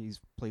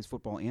plays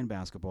football and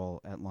basketball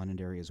at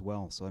Londonderry as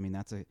well. So, I mean,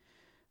 that's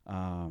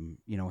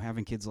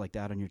having kids like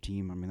that on your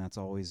team, I mean, that's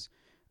always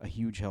a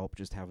huge help,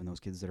 just having those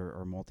kids that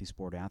are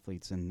multi-sport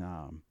athletes. And,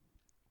 on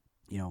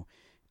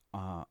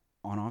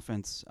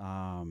offense,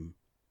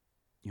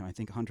 I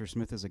think Hunter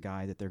Smith is a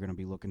guy that they're going to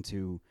be looking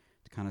to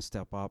kind of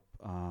step up.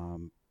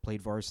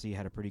 Played varsity,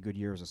 had a pretty good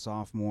year as a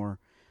sophomore,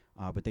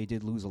 but they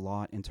did lose a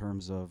lot in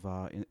terms of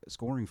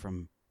scoring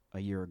from a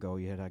year ago.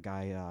 You had a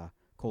guy,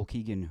 Cole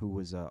Keegan, who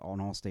was an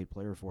all-state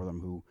player for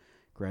them, who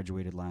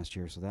graduated last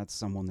year. So that's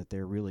someone that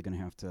they're really going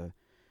to have to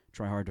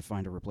try hard to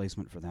find a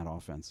replacement for that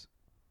offense.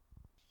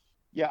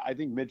 Yeah, I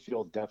think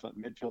midfield's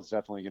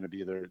definitely going to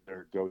be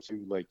their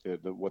go-to, like the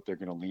what they're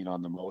going to lean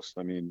on the most.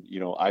 I mean,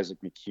 Isaac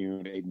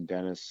McCune, Aiden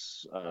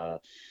Dennis,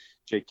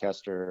 Jake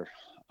Kester,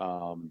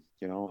 and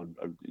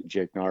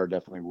Jake Nahr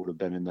definitely would have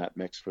been in that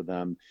mix for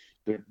them.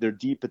 They're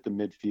deep at the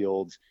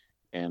midfield,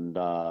 and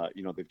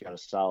they've got a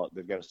solid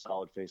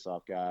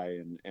face-off guy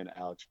and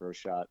Alex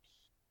Vershot.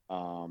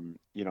 And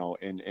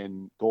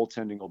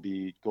goaltending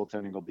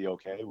will be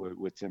okay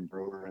with Tim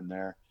Brewer in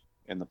there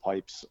in the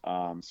pipes.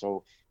 I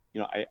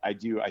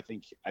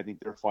think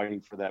they're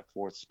fighting for that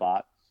fourth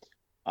spot.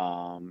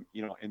 A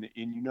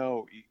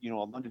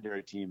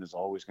Londonderry team is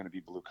always going to be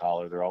blue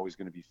collar. They're always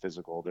going to be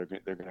physical. They're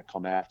going to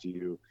come after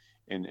you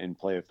and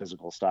play a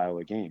physical style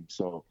of game.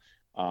 So,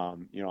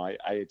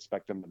 I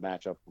expect them to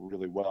match up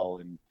really well.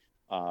 And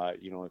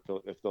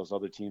if those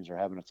other teams are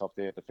having a tough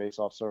day at the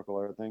face-off circle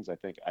or things, I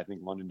think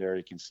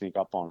Londonderry can sneak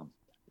up on them.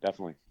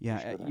 Definitely.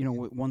 Yeah,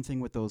 one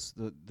thing with those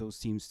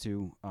teams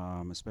too,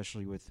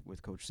 especially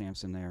with Coach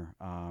Sampson there,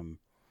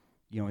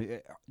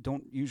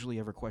 don't usually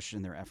ever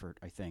question their effort.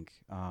 I think,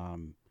 not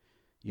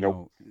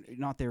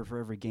there for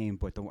every game,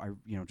 but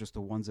just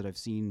the ones that I've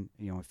seen,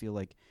 I feel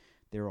like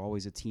they're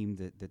always a team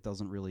that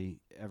doesn't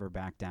really ever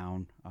back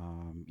down,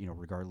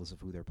 regardless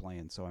of who they're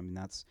playing. So I mean,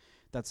 that's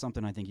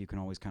something I think you can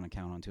always kind of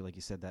count on too. Like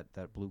you said,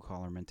 that blue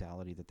collar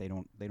mentality that they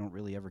don't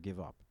really ever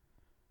give up.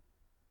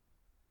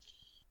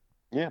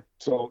 Yeah.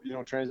 So,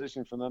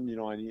 transition from them,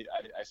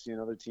 I see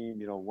another team,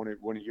 one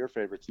of your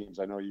favorite teams.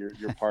 I know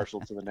you're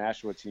partial to the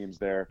Nashua teams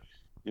there.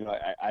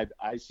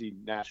 I see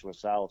Nashua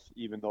South,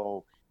 even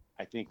though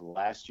I think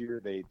last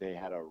year they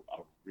had a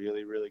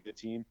really, really good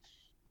team.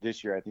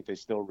 This year, I think they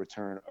still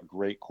return a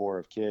great core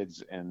of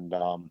kids. And,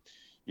 I'm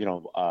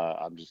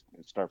just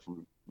going to start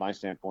from my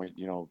standpoint,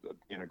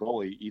 in a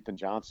goalie, Ethan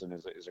Johnson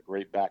is a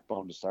great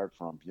backbone to start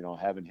from.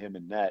 Having him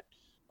in net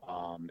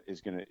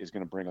is going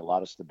to bring a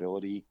lot of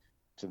stability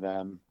to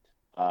them.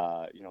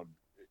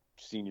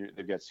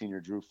 They've got senior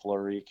Drew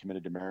Fleury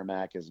committed to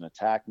Merrimack as an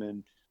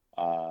attackman.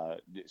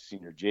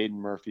 Senior Jaden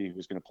Murphy,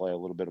 who's going to play a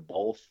little bit of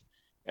both.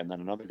 And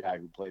then another guy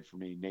who played for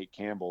me, Nate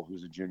Campbell,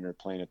 who's a junior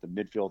playing at the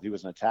midfield. He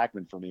was an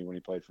attackman for me when he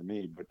played for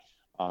me, but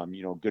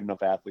good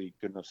enough athlete,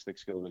 good enough stick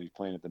skill that he's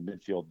playing at the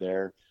midfield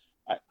there.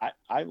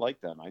 I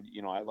like them. I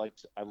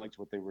liked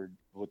what they were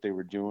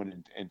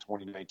doing in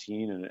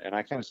 2019, and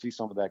I kind of see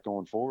some of that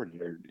going forward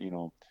here.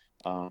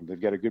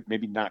 They've got a good,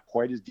 maybe not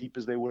quite as deep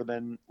as they would have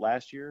been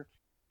last year,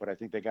 but I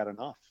think they got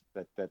enough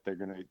that they're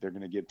gonna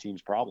give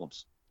teams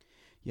problems.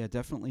 Yeah,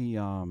 definitely.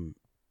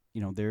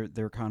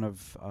 They're kind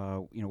of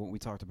what we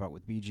talked about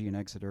with BG and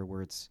Exeter,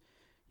 where it's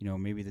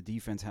maybe the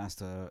defense has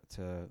to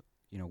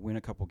win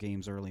a couple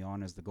games early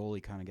on as the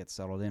goalie kind of gets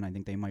settled in. I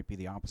think they might be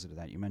the opposite of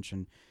that. You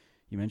mentioned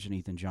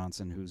Ethan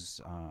Johnson,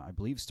 who's I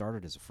believe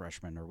started as a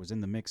freshman or was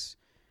in the mix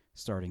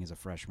starting as a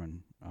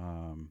freshman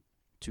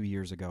 2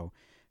 years ago.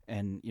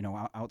 And,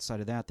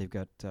 outside of that, they've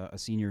got a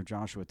senior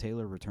Joshua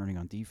Taylor returning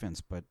on defense.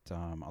 But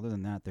other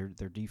than that,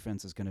 their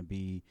defense is going to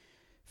be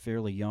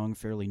fairly young,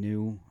 fairly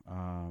new.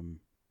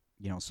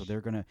 So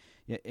they're going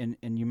to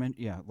and you meant,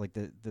 like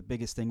the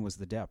biggest thing was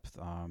the depth.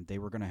 They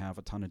were going to have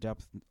a ton of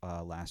depth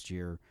last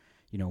year,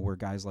 where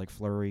guys like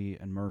Fleury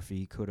and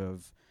Murphy could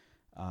have,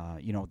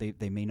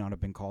 they may not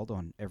have been called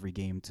on every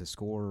game to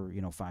score,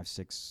 5,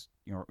 6,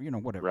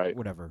 whatever, right.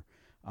 whatever.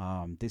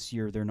 This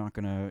year they're not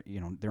gonna,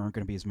 there aren't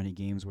gonna be as many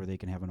games where they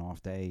can have an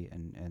off day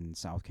and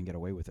South can get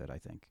away with it, I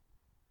think.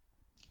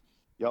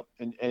 Yep,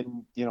 and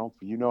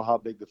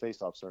how big the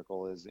face-off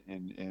circle is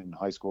in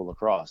high school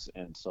lacrosse,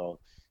 and so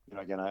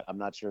again, I'm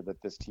not sure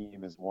that this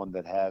team is one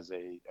that has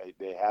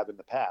they have in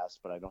the past,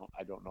 but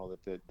I don't know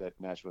that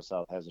Nashua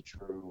South has a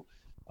true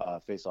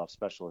face-off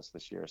specialist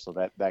this year, so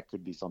that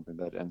could be something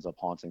that ends up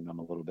haunting them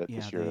a little bit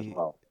this year as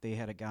well. They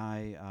had a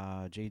guy,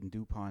 Jaden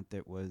DuPont,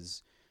 that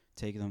was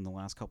taken them the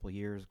last couple of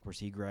years. Of course,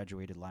 he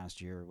graduated last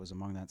year, was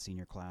among that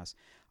senior class.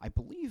 I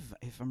believe,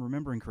 if I'm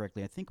remembering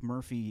correctly, I think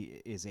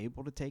Murphy is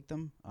able to take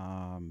them,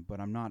 but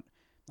I'm not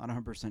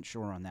 100%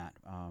 sure on that.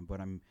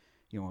 But I'm,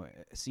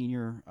 a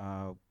senior,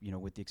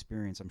 with the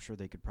experience, I'm sure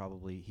they could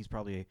he's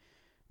probably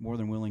more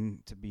than willing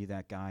to be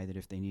that guy that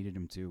if they needed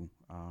him to,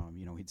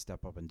 he'd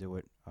step up and do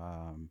it.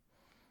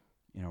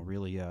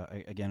 Really,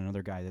 again,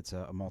 another guy that's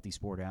a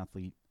multi-sport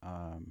athlete,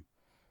 and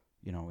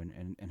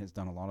has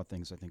done a lot of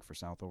things, I think, for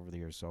South over the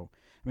years. So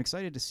I'm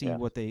excited to see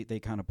what they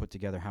kind of put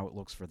together, how it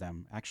looks for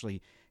them.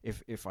 Actually,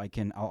 if I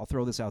can, I'll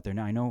throw this out there.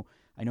 Now,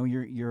 I know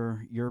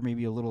you're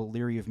maybe a little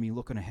leery of me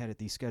looking ahead at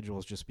these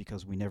schedules just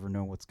because we never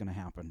know what's going to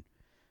happen.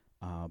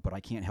 But I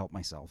can't help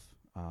myself.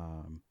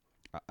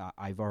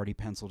 I've already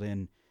penciled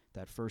in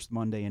that first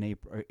Monday in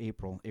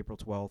April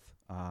 12th,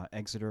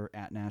 Exeter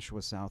at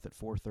Nashua South at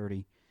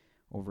 4:30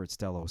 over at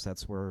Stellos.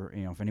 That's where,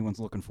 if anyone's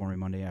looking for me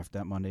Monday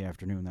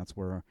afternoon, that's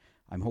where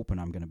I'm hoping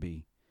I'm going to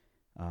be.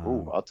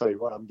 Ooh, I'll tell you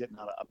what, I'm getting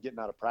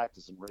out of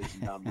practice and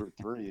racing down Route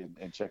 3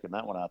 and checking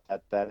that one out.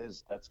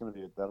 That's gonna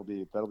be that'll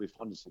be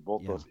fun to see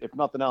both Yeah, those. If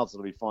nothing else,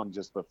 it'll be fun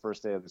just the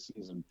first day of the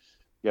season,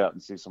 get out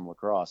and see some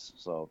lacrosse.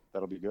 So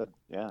that'll be good.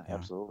 Yeah, yeah,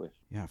 absolutely.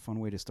 yeah. Fun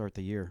way to start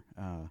the year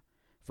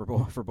for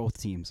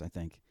both teams, I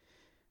think.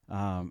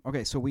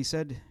 Okay, so we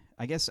said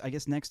I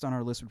guess next on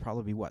our list would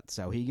probably be what,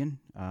 Sauhegan.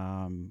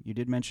 You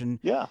did mention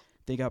Yeah,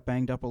 they got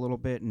banged up a little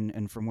bit,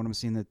 and from what I'm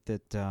seeing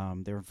that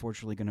they're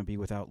unfortunately going to be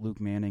without Luke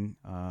Manning,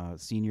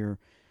 senior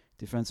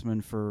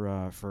defenseman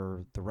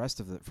for the rest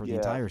of the yeah,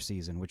 entire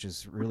season, which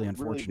is really really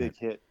unfortunate. big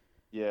hit.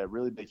 Yeah,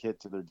 really big hit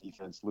to their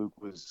defense. Luke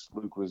was,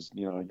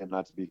 again,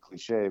 not to be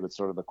cliche, but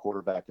sort of the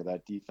quarterback of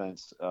that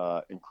defense.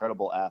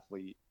 Incredible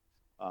athlete.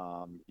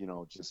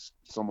 Just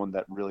someone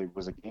that really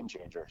was a game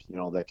changer.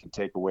 That can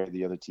take away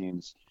the other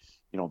team's,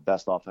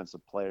 best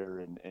offensive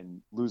player,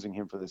 and losing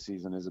him for the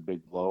season is a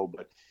big blow.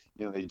 But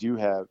they do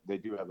have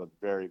a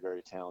very,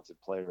 very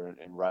talented player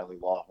in Riley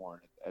Lawhorn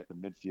at the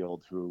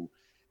midfield, who,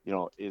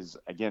 is,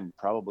 again,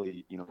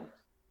 probably,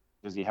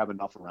 does he have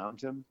enough around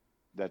him?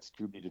 That's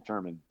to be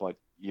determined. But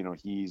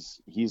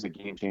he's a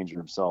game changer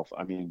himself.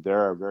 I mean, there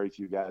are very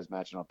few guys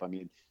matching up. I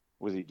mean,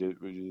 was he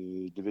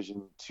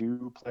Division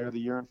II Player of the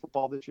Year in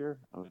football this year?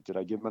 Did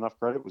I give him enough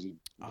credit?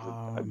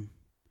 Um,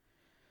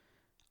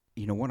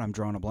 you know what? I'm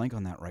drawing a blank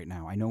on that right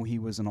now. I know he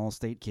was an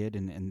All-State kid,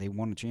 and they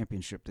won a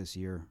championship this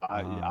year.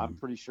 I'm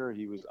pretty sure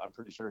he was. I'm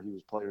pretty sure he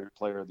was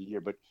Player of the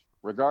Year. But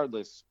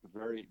regardless,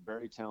 very,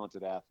 very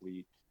talented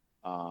athlete.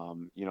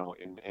 And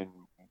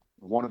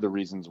one of the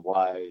reasons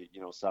why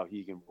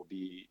Sauhegan will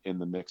be in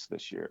the mix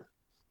this year.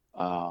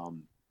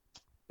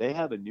 They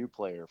have a new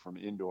player from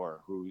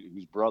Indoor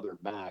whose brother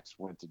Max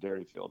went to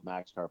Dairyfield,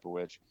 Max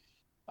Karpowicz.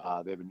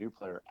 They have a new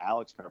player,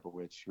 Alex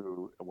Karpowicz,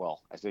 who,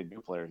 well, I say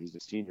new player, he's a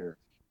senior.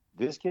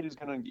 This kid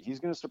he's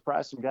gonna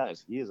surprise some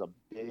guys. He is a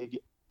big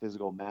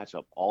physical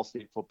matchup,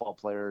 all-state football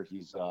player.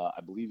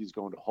 I believe he's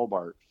going to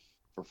Hobart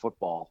for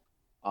football.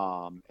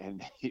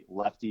 And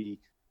lefty.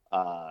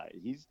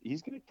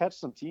 He's going to catch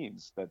some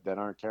teams that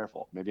aren't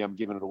careful. Maybe I'm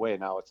giving it away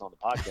now. It's on the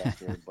podcast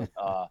here,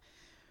 but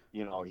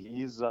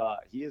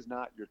he is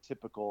not your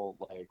typical,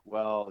 like,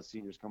 well, the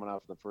senior's coming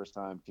out for the first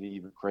time. Can he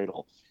even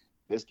cradle?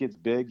 This kid's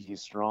big.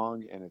 He's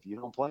strong, and if you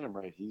don't play him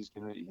right, he's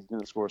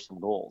gonna score some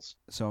goals.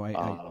 So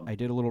I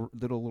did a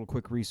little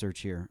quick research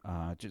here.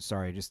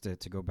 Just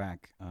to go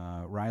back.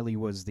 Riley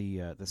was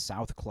the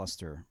South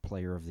Cluster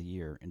Player of the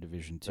Year in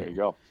Division II. There you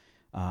go.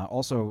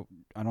 Also,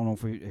 I don't know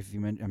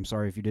I'm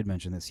sorry if you did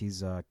mention this.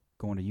 He's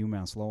going to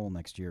UMass Lowell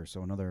next year,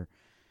 so another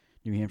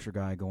New Hampshire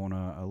guy going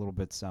a little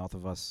bit south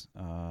of us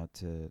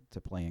to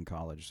play in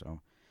college. So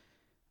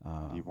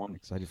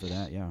excited for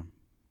that. Yeah.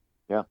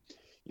 Yeah.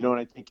 And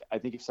I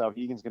think if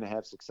Sauhegan's going to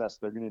have success,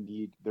 they're going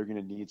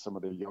to need some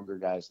of their younger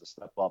guys to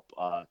step up.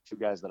 Two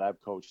guys that I've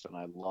coached and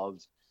I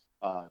loved,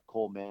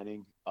 Cole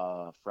Manning,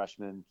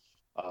 freshman,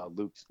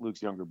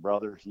 Luke's younger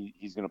brother.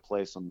 He's going to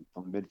play some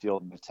from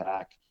midfield and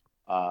attack.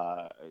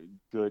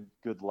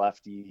 Good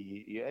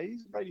lefty. Yeah,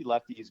 he's righty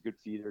lefty. He's a good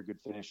feeder, good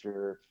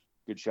finisher,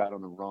 good shot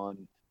on the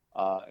run.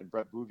 And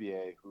Brett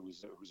Bouvier,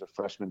 who's a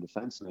freshman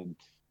defenseman,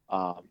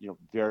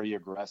 very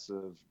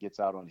aggressive, gets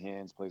out on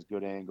hands, plays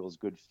good angles,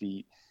 good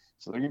feet.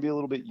 So they're going to be a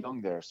little bit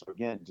young there. So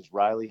again, does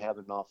Riley have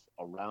enough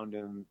around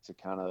him to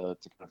kind of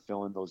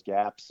fill in those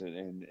gaps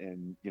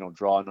and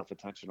draw enough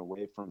attention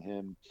away from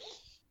him?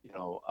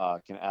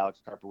 Can Alex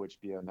Karpowicz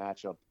be a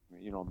matchup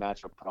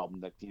problem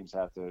that teams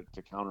have to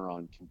counter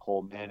on? Can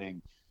Cole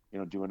Manning,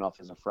 do enough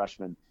as a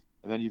freshman?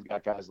 And then you've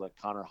got guys like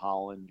Connor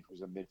Holland,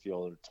 who's a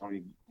midfielder,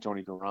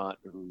 Tony Garant,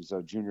 who's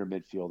a junior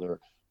midfielder,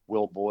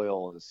 Will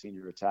Boyle, a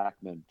senior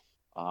attackman.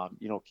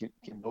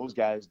 Can those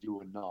guys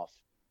do enough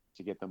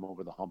to get them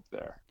over the hump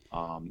there?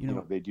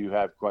 They do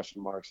have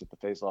question marks at the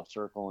face-off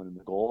circle and in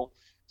the goal.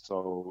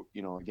 So,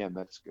 again,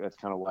 that's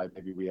kind of why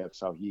maybe we have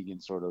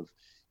Sauhegan sort of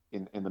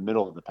in the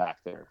middle of the pack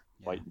there,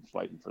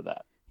 fighting for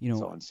that.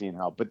 And seeing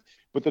how. But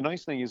the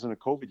nice thing is, in a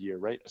COVID year,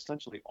 right?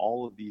 Essentially,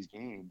 all of these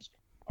games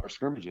are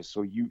scrimmages,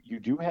 so you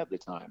do have the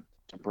time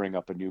to bring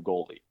up a new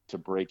goalie, to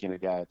break in a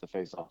guy at the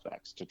face-off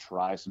X, to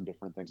try some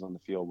different things on the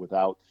field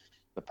without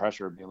the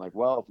pressure of being like,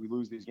 well, if we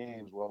lose these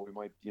games, well, we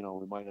might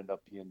end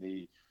up being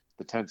the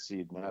 10th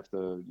seed and have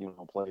to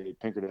play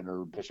Pinkerton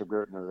or Bishop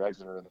Girton or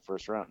Exeter in the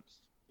first round.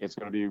 It's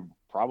going to be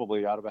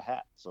probably out of a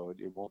hat, so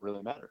it won't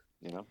really matter.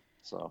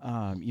 So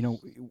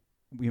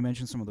we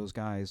mentioned some of those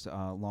guys,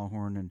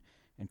 Lawhorn and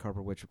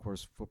Karpowicz, of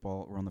course,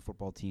 were on the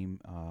football team.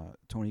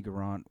 Tony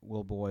Garant,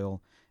 Will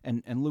Boyle,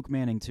 and Luke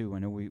Manning too. I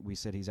know we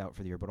said he's out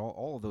for the year, but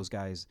all of those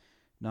guys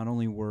not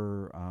only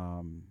were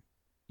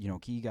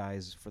key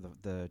guys for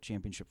the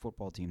championship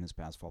football team this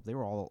past fall, they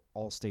were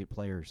all state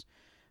players.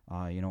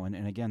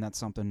 And again, that's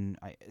something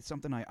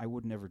I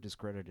would never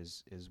discredit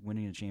is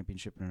winning a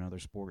championship in another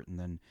sport, and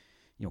then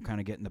kind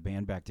of getting the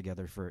band back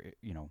together for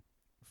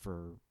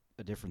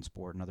a different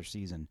sport, another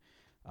season.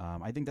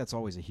 I think that's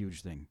always a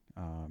huge thing.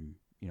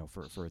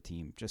 For a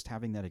team, just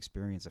having that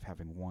experience of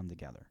having won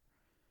together.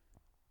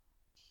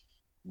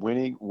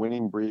 Winning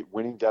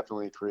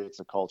definitely creates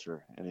a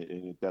culture, and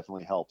it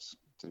definitely helps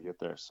to get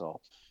there.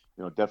 So,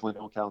 definitely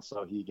don't count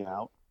Sauhegan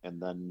out.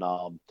 And then,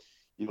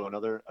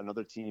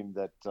 another team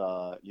that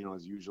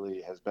is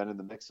usually has been in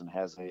the mix and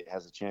has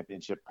a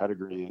championship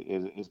pedigree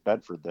is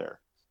Bedford there.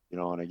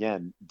 And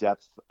again,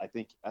 depth. I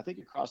think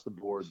across the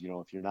board,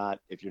 if you're not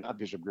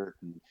Bishop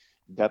Girton,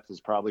 depth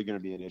is probably going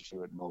to be an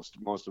issue at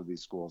most of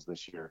these schools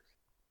this year.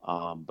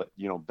 But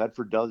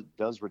Bedford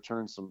does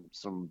return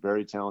some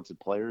very talented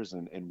players,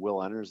 and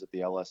Will Enters at the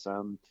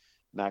LSM,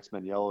 Max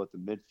Maniello at the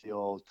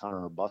midfield,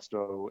 Connor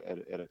Robusto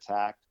at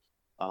attack.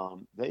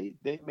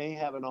 They may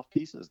have enough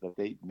pieces that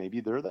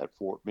they're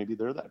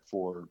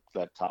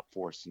that top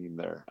four seam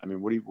there. I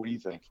mean, what do you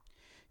think?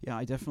 Yeah,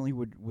 I definitely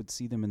would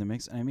see them in the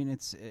mix. I mean,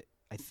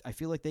 I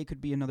feel like they could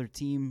be another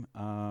team.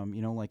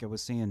 Like I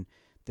was saying,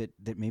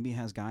 that maybe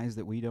has guys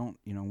that we don't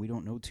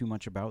know too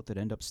much about that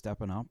end up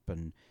stepping up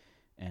and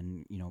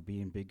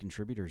being big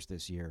contributors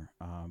this year.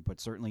 But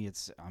certainly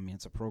it's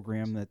a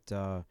program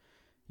that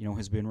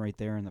has been right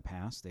there in the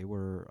past. They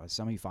were a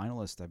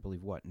semifinalist, I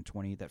believe,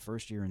 in that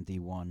first year in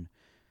D1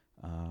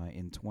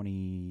 in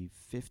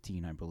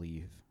 2015, I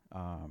believe.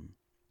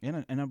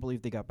 And I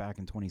believe they got back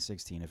in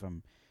 2016, if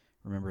I'm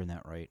remembering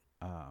that right.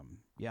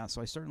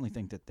 So I certainly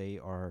think that they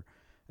are,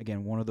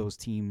 again, one of those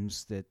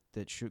teams that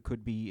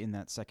could be in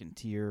that second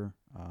tier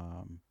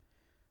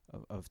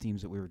of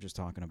teams that we were just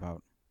talking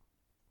about.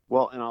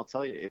 Well, and I'll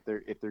tell you, if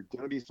they're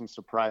going to be some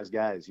surprise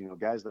guys,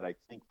 guys that I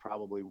think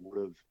probably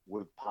would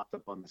have popped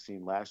up on the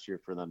scene last year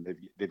for them.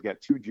 They've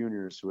got two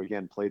juniors who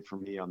again played for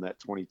me on that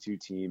 22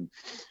 team.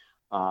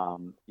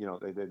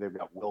 They've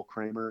got Will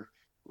Kramer,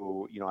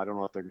 who I don't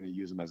know if they're going to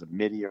use him as a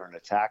midi or an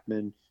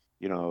attackman.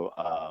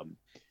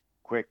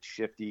 Quick,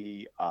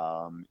 shifty.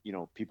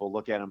 People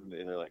look at him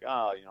and they're like,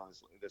 oh,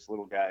 this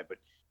little guy, but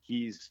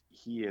he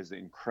is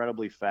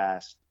incredibly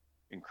fast,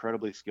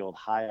 incredibly skilled,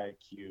 high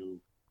IQ.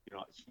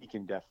 He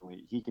can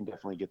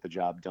definitely get the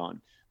job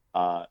done.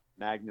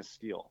 Magnus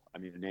Steele. I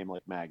mean, a name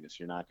like Magnus,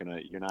 you're not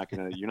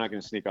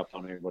gonna sneak up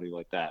on anybody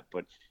like that.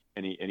 But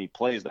and he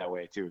plays that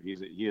way too.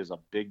 He is a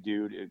big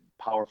dude,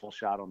 powerful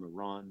shot on the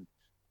run,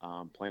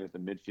 playing at the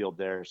midfield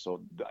there.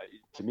 So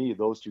to me,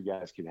 those two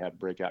guys could have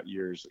breakout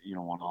years,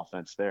 on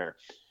offense there.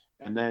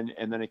 And then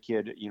a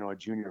kid, a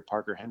junior,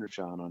 Parker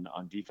Hendrickson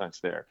on defense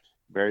there.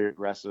 Very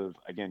aggressive.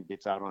 Again,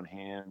 gets out on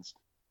hands.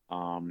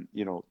 I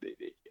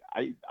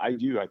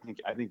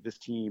think this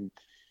team,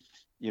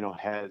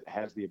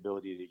 has the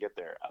ability to get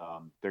there.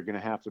 They're going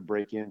to have to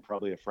break in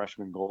probably a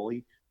freshman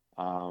goalie,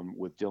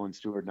 with Dylan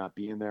Stewart not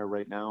being there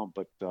right now.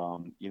 But,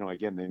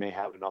 again, they may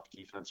have enough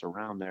defense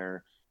around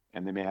there,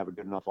 and they may have a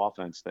good enough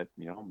offense that,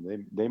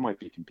 they might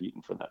be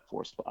competing for that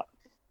fourth spot.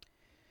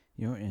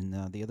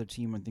 And the other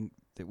team I think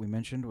that we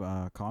mentioned,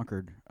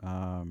 Concord,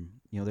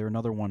 they're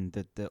another one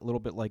that a little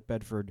bit like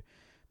Bedford,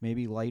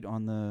 maybe light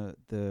on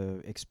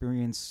the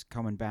experience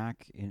coming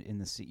back in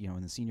the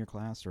senior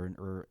class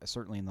or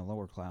certainly in the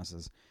lower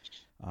classes,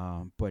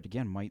 but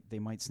again they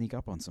might sneak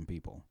up on some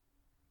people.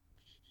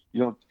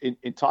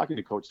 In talking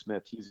to Coach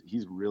Smith,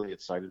 he's really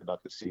excited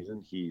about the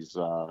season. He's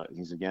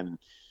again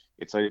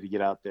excited to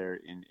get out there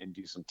and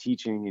do some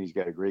teaching, and he's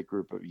got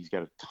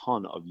a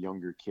ton of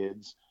younger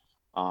kids.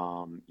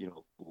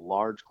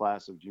 Large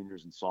class of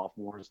juniors and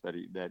sophomores that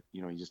he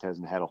just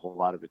hasn't had a whole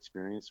lot of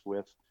experience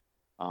with.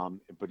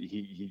 But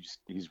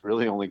he's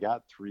really only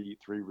got three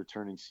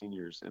returning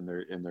seniors in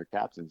their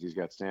captains. He's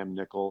got Sam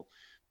Nickel,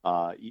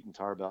 Eaton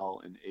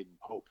Tarbell, and Aiden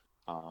Pope.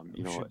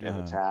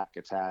 Attack,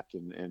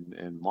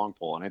 and long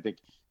pole. And I think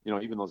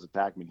even those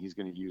attackmen he's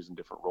going to use in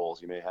different roles.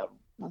 He may have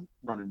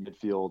running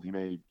midfield. He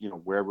may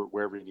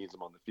wherever he needs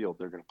them on the field,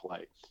 they're going to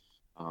play.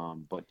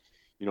 But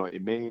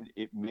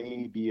it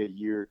may be a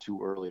year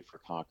too early for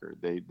Concord.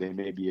 They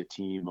may be a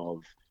team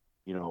of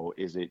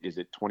is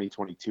it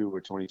 2022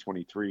 or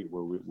 2023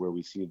 where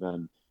we see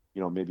them,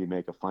 maybe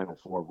make a Final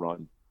Four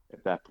run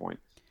at that point.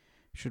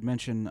 Should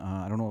mention,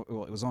 I don't know.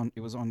 Well, it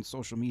was on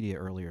social media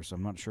earlier, so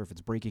I'm not sure if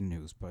it's breaking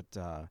news, but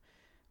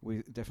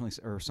we definitely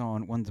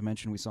wanted to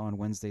mention we saw on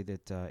Wednesday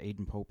that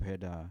Aiden Pope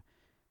had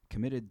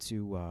committed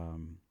to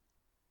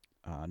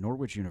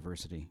Norwich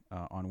University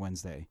on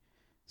Wednesday.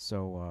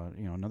 So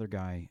another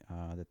guy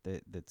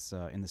that's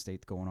in the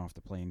state going off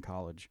to play in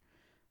college.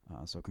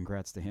 So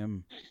congrats to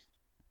him.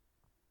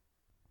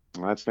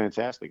 Well, that's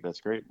fantastic.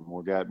 That's great.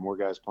 More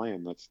guys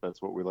playing.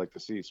 That's what we like to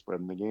see,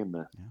 spreading the game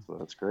there. Yeah. So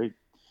that's great.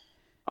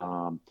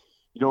 And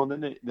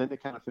then they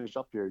kind of finish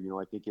up here.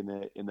 I think in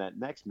that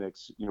next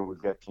mix,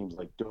 we've got teams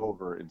like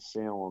Dover and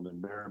Salem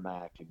and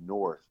Merrimack and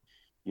North,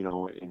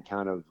 and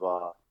kind of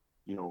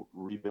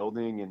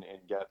rebuilding and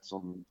get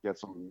some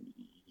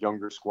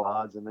younger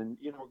squads, and then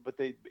but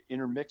they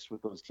intermix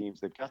with those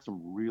teams. They've got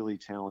some really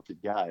talented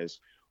guys.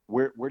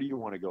 Where do you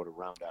want to go to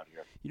round out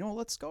here?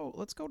 Let's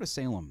go to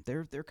Salem.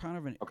 They're kind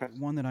of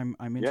one that I'm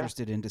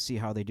interested in to see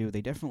how they do.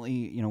 They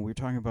definitely, we were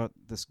talking about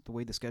this, the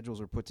way the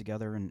schedules are put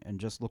together, and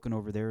just looking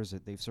over theirs,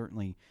 that they've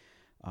certainly,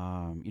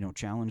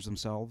 challenged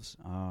themselves.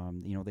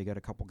 They got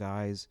a couple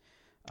guys.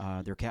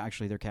 They're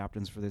their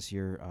captains for this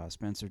year,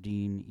 Spencer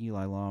Dean,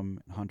 Eli Lum,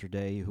 Hunter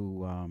Day,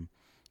 who,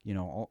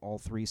 all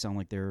three sound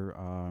like they're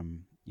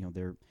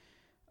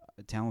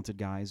talented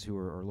guys who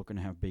are looking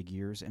to have big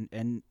years.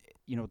 And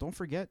don't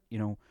forget,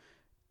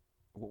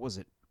 what was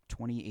it,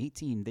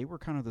 2018? They were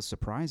kind of the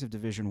surprise of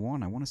Division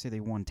One. I want to say they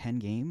won 10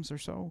 games or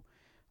so.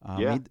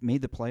 Yeah.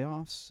 Made the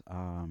playoffs.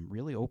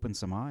 Really opened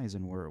some eyes,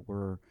 and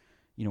were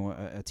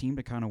a team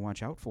to kind of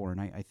watch out for.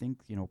 And I think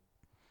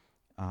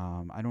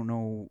I don't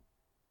know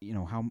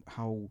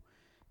how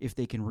if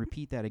they can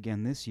repeat that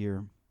again this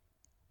year.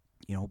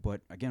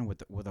 But again with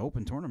the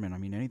open tournament, I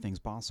mean anything's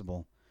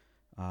possible.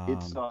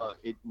 It's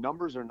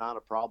numbers are not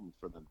a problem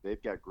for them.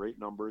 They've got great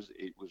numbers.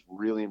 It was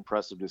really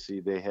impressive to see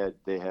they had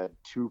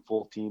two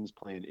full teams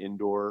playing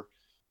indoor.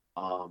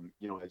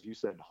 As you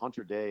said,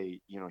 Hunter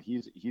Day,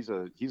 he's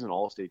an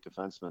all-state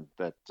defenseman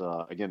that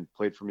again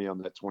played for me on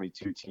that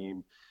 22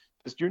 team.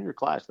 This junior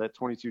class, that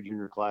 22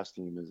 junior class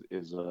team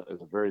is a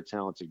very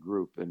talented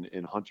group,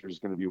 and Hunter is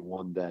going to be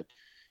one that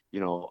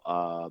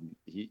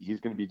he's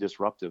going to be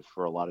disruptive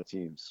for a lot of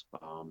teams.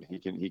 He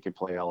can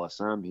play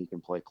LSM, he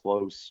can play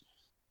close.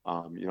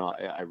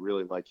 I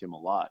really like him a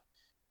lot.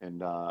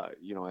 And,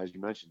 as you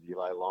mentioned,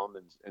 Eli Lum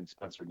and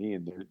Spencer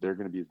Dean, they're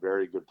going to be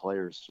very good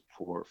players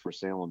for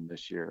Salem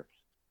this year.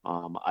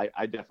 I'm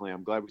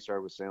glad we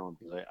started with Salem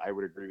because I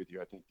would agree with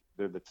you. I think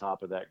they're the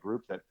top of that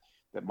group that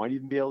might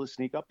even be able to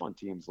sneak up on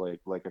teams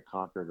like a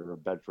Concord or a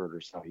Bedford or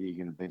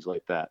Sauhegan and things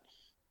like that.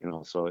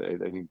 So I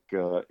think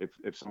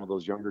if some of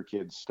those younger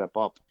kids step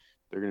up,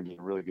 they're going to be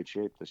in really good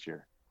shape this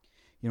year.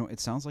 It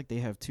sounds like they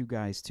have two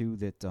guys too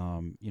that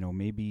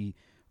maybe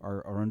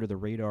are under the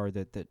radar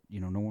that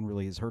no one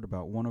really has heard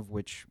about. One of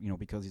which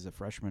because he's a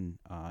freshman,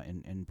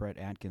 and Brett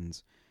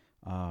Atkins,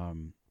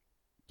 who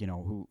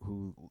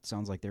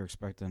sounds like they're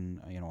expecting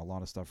a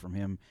lot of stuff from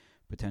him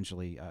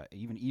potentially,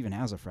 even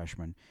as a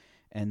freshman.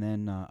 And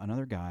then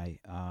another guy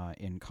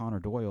in Connor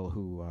Doyle,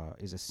 who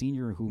is a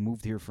senior who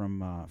moved here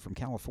from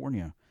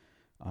California.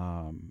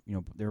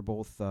 They're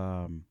both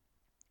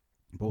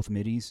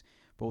middies,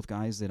 both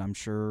guys that I'm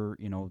sure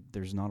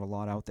there's not a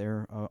lot out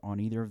there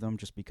on either of them,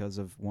 just because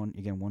of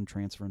one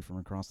transferring from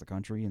across the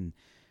country, and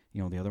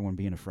the other one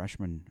being a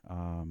freshman.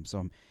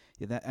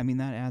 That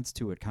adds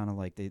to it, kind of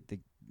like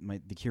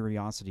the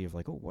curiosity of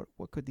like, oh,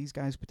 what could these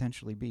guys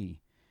potentially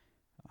be,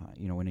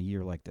 in a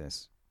year like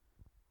this.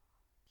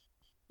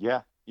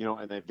 Yeah,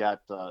 and they've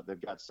got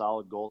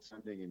solid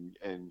goaltending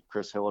and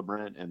Chris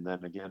Hillebrand, and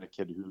then again a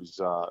kid who's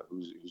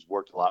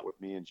worked a lot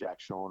with me and Jack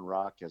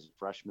Schoenrock as a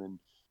freshman.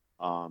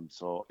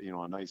 So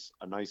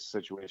a nice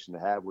situation to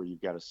have where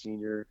you've got a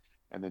senior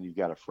and then you've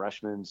got a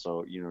freshman.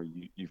 So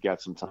you've got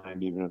some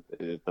time, even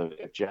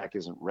if Jack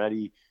isn't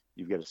ready,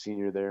 you've got a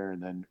senior there,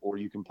 and then or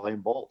you can play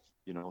them both.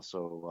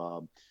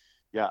 So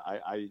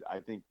I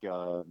think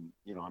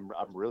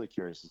I'm really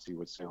curious to see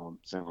what Salem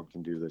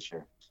can do this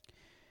year.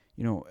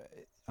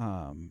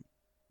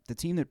 The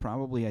team that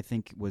probably I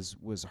think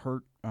was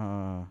hurt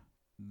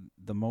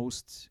the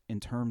most in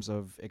terms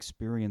of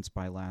experience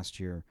by last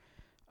year,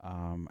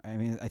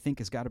 I think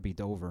it's got to be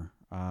Dover.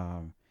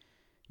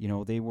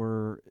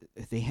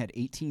 They had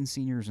 18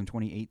 seniors in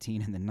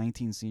 2018 and then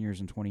 19 seniors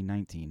in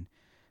 2019.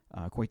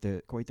 Quite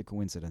the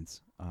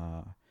coincidence.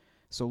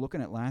 So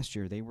looking at last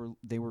year, they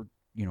were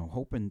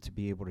hoping to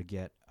be able to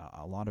get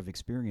a lot of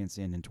experience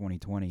in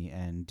 2020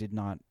 and did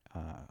not.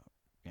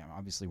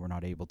 Obviously, were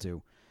not able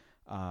to.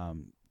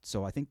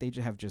 So I think they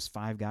have just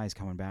 5 guys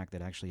coming back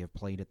that actually have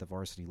played at the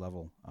varsity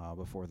level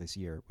before this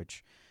year,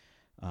 which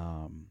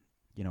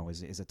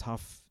is a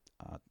tough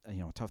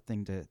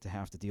thing to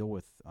have to deal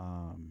with.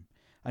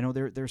 I know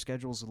their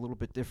schedule's a little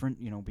bit different.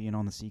 Being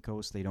on the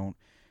Seacoast, they aren't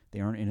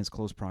in as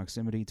close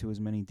proximity to as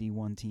many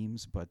D1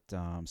 teams, but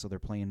so they're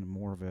playing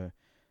more of a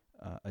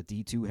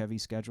D2 heavy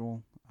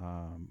schedule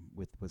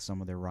with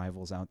some of their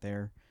rivals out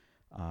there.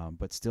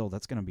 But still,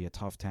 that's going to be a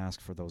tough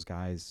task for those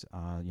guys.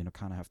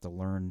 Kind of have to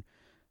learn,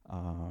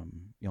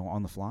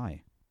 on the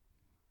fly.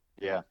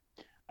 Yeah,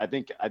 I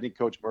think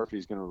Coach Murphy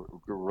is going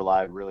to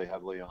rely really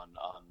heavily on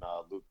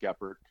Luke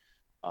Geppert.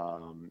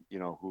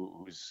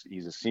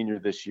 He's a senior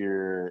this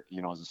year.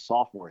 As a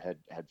sophomore, had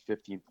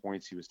 15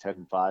 points. He was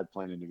 10-5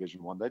 playing in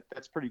Division One.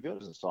 That's pretty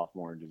good as a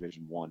sophomore in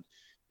Division One.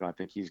 I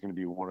think he's going to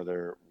be one of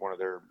their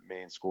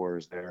main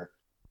scorers there.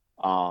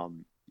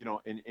 In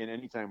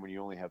any time when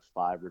you only have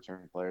 5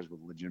 returning players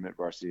with legitimate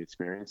varsity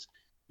experience,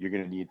 you're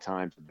going to need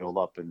time to build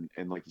up.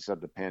 And like you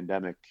said, the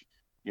pandemic,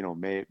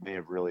 may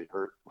have really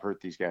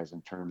hurt these guys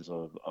in terms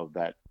of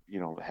that,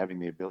 having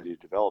the ability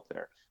to develop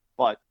there.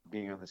 But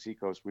being on the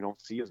Seacoast, we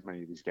don't see as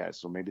many of these guys.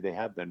 So maybe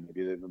they've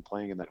been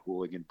playing in that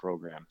hooligan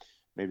program.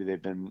 Maybe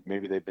they've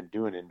been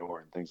doing indoor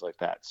and things like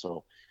that.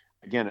 So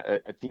again,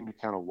 a team to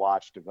kind of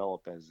watch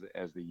develop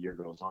as the year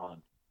goes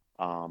on.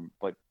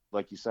 But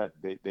like you said,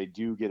 they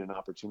do get an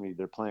opportunity.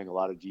 They're playing a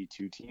lot of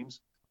D2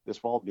 teams this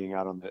fall,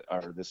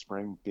 this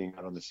spring being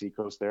out on the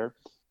Seacoast there.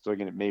 So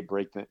again, it may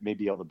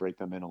be able to break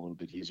them in a little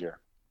bit easier.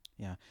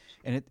 Yeah,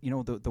 and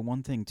the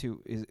one thing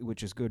too is,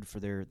 which is good for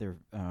their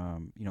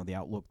the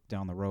outlook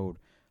down the road.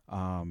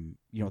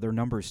 Their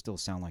numbers still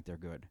sound like they're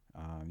good.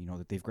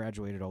 That they've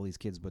graduated all these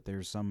kids, but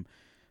there's some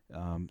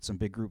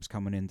big groups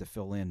coming in to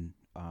fill in.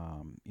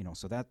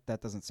 So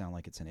that doesn't sound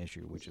like it's an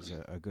issue, which is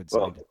a good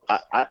Well,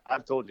 sign.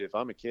 I've told you, if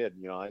I'm a kid,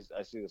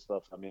 I see this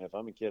stuff. I mean, if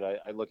I'm a kid,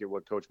 I look at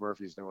what Coach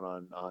Murphy's doing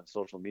on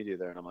social media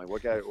there, and I'm like,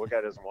 what guy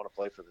doesn't want to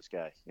play for this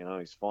guy?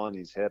 He's fun,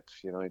 he's hip,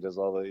 he does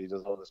all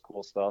this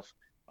cool stuff.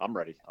 I'm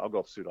ready. I'll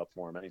go suit up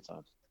for him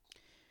anytime.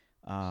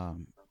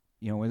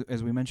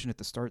 As we mentioned at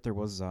the start,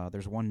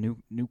 there's one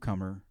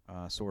newcomer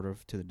sort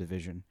of to the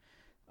division,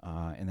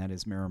 and that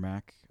is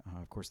Merrimack.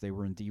 Of course, they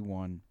were in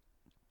D1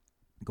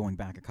 going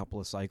back a couple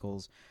of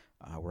cycles.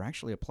 We're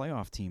actually a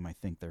playoff team, I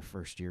think, their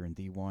first year in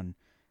D1.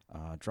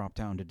 Dropped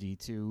down to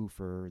D2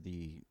 for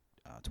the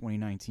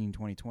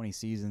 2019-2020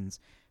 seasons.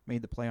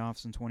 Made the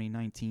playoffs in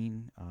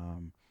 2019.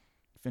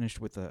 Finished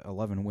with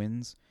 11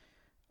 wins.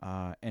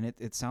 And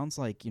it sounds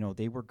like,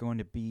 they were going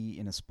to be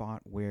in a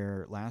spot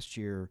where last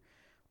year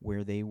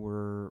where they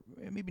were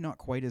maybe not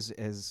quite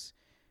as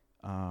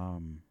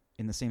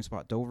in the same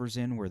spot Dover's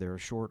in, where they're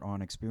short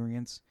on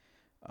experience,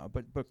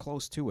 but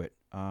close to it.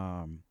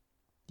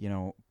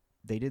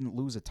 They didn't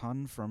lose a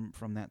ton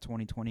from that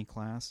 2020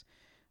 class.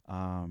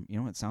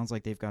 It sounds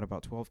like they've got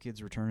about 12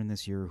 kids returning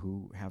this year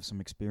who have some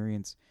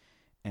experience,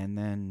 and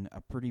then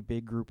a pretty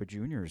big group of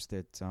juniors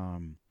that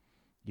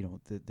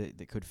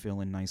that could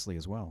fill in nicely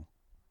as well.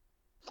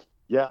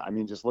 Yeah, I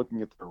mean, just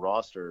looking at their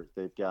roster,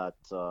 they've got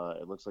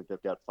it looks like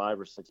they've got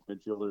 5 or 6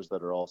 midfielders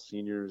that are all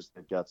seniors.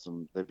 They've got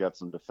some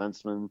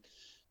defensemen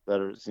that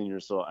are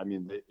seniors. So I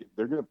mean,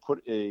 they're going to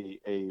put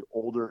a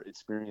older,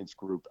 experienced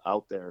group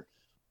out there.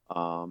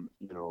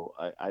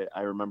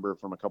 I remember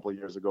from a couple of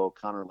years ago,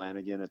 Connor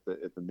Lanigan at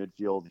the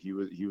midfield.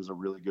 He was a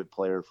really good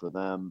player for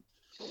them.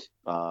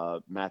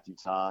 Matthew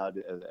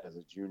Todd as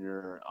a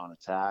junior on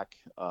attack,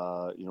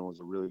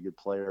 was a really good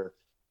player.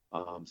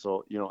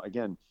 So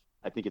again,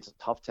 I think it's a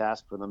tough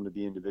task for them to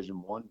be in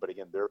Division I, but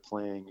again, they're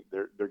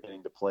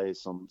getting to play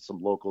some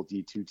local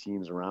D2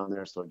 teams around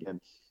there. So again,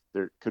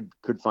 they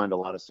could find a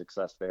lot of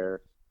success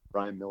there.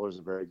 Brian Miller's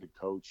a very good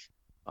coach.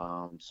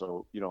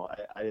 So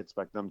I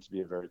expect them to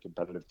be a very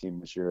competitive team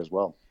this year as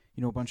well.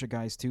 A bunch of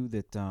guys too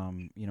that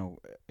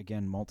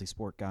again,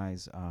 multi-sport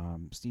guys.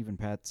 Stephen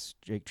Petz,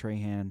 Jake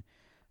Trahan,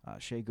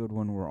 Shea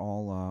Goodwin were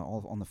all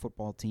on the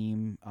football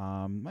team.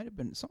 Might have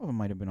been, some of them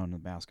might have been on the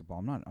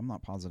basketball. I'm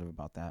not positive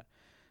about that.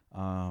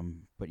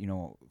 But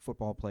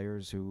football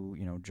players who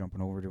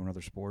jumping over to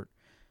another sport.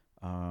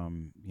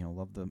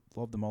 Love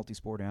the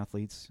multi-sport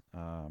athletes.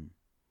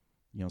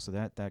 So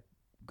that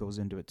goes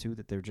into it too,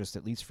 that they're just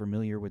at least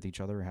familiar with each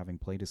other, having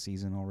played a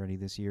season already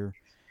this year.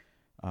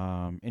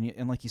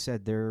 And like you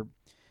said,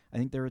 I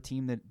think they're a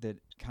team that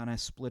kind of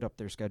split up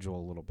their schedule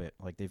a little bit.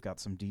 Like they've got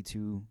some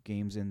D2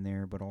 games in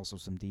there, but also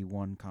some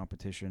D1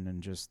 competition,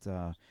 and just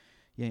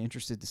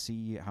interested to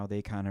see how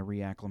they kind of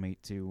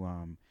reacclimate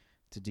to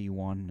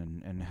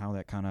D1 and how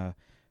that kind of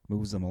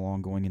moves them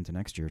along going into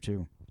next year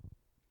too.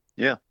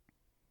 Yeah.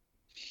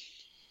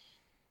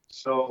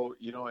 So,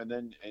 and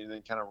then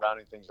kind of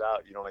rounding things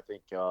out, I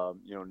think,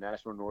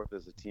 Nashua North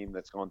is a team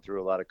that's gone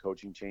through a lot of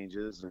coaching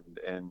changes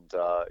and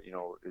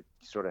it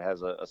sort of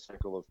has a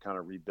cycle of kind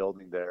of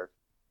rebuilding there.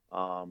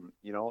 And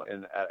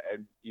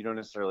you don't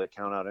necessarily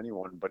count out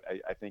anyone, but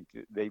I think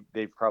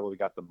they've probably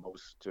got the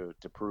most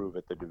to prove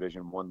at the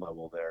Division I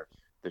level there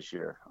this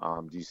year.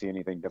 Do you see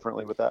anything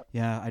differently with that?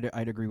 Yeah,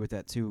 I'd agree with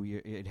that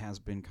too. It has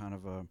been kind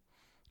of a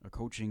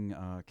coaching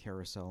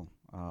carousel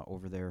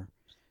over there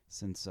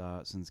since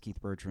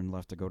Keith Bertrand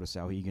left to go to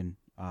Sauhegan.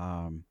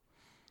 And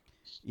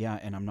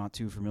I'm not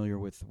too familiar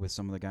with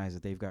some of the guys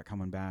that they've got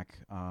coming back.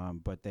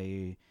 But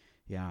I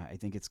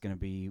think it's going to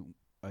be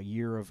a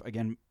year of,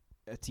 again,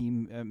 a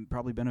team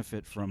probably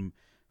benefit from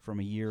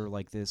a year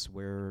like this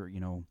where,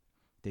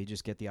 they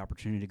just get the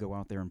opportunity to go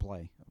out there and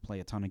play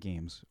a ton of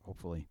games,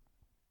 hopefully.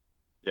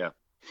 Yeah.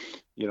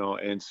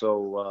 And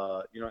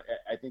so,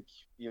 I think,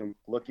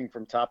 looking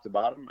from top to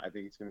bottom, I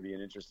think it's going to be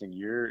an interesting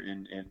year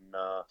in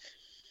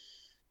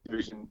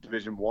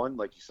Division I.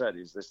 Like you said,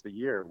 is this the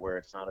year where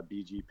it's not a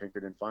BG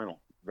Pinkerton final?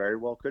 Very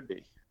well could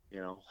be,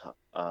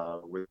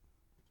 with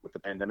the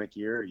pandemic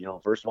year.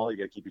 First of all, you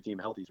got to keep your team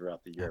healthy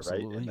throughout the year.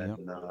 Absolutely, right?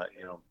 And then,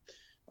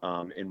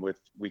 and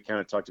we kind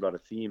of talked about a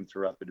theme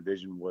throughout the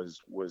division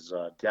was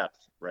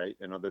depth, right?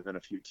 And other than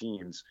a few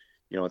teams,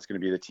 it's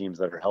going to be the teams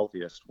that are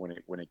healthiest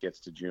when it gets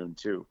to June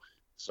too.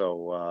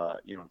 So,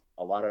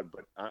 a lot of,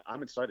 but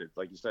I'm excited.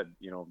 Like you said,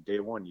 day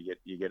one, you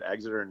get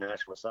Exeter and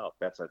Nashua South.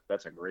 That's a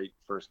great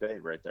first day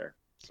right there.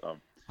 So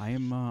I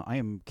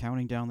am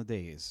counting down the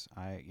days.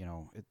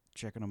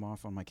 Checking them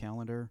off on my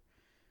calendar.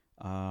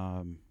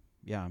 I'm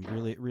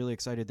really, really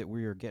excited that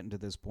we are getting to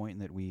this point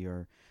and that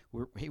we're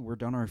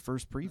done our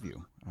first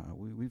preview.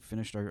 We've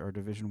finished our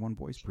Division I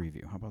boys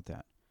preview. How about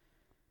that?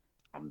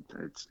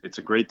 It's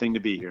a great thing to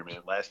be here,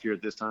 man. Last year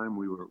at this time,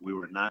 we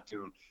were not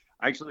doing.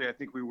 Actually, I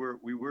think we were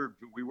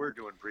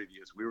doing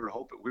previews. We were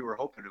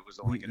hoping it was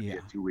only going to be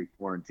a 2-week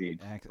quarantine.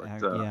 I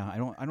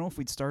don't know if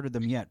we'd started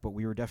them yet, but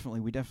we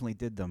definitely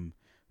did them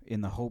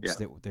in the hopes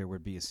that there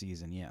would be a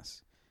season.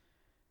 Yes.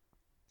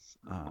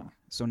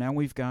 So now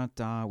we've got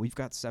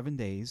 7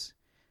 days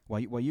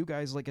while you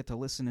guys get to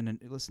listen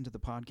to the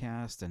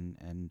podcast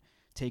and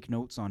take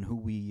notes on who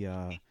we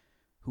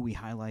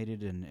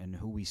highlighted and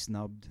who we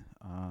snubbed.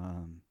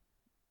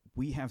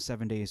 We have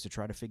 7 days to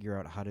try to figure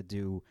out how to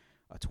do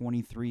a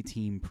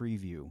 23-team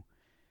preview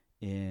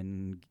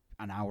in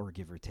an hour,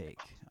 give or take.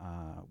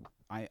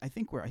 I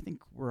think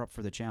we're up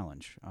for the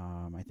challenge.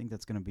 I think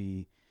that's going to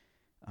be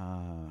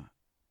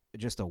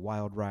just a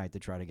wild ride to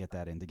try to get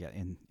that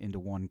into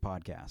one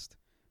podcast.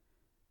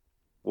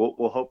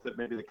 We'll hope that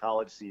maybe the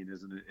college scene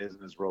isn't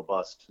as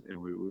robust,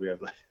 and we have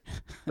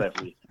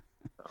that week.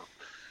 So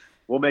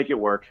we'll make it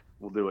work.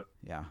 We'll do it.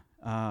 Yeah.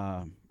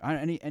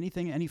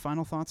 Any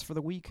final thoughts for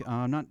the week?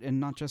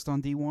 Not just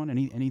on D1.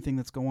 Anything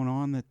that's going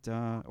on that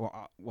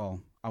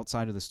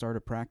outside of the start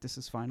of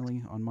practices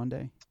finally on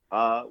Monday?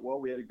 Well,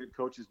 we had a good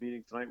coaches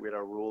meeting tonight. We had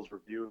our rules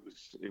review.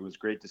 It was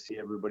great to see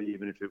everybody,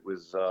 even if it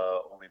was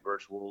only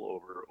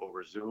virtual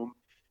over Zoom.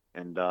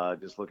 And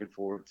just looking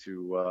forward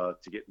to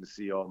getting to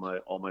see all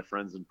my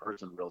friends in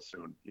person real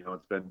soon. You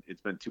know,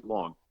 it's been too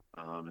long.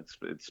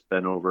 It's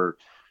been over.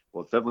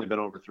 Well, it's definitely been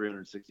over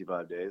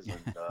 365 days, and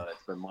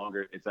it's been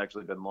longer. It's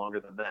actually been longer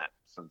than that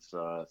since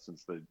the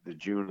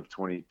June of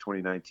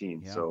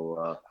 2019. Yeah.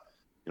 So,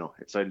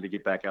 excited to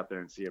get back out there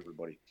and see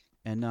everybody.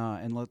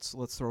 And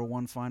let's throw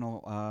one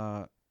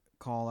final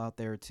call out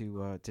there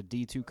to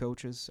D2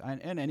 coaches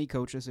and any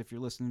coaches if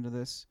you're listening to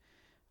this.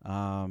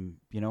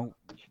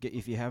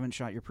 If you haven't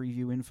shot your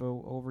preview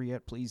info over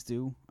yet, please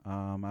do.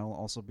 I'll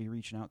also be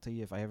reaching out to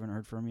you if I haven't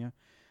heard from you.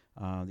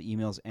 The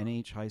email is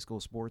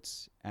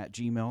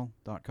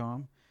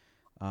nhhighschoolsports@gmail.com.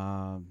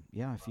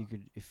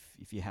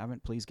 If you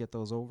haven't, please get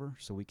those over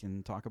so we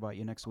can talk about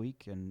you next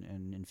week and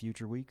in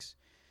future weeks.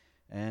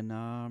 And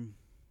I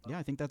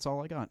think that's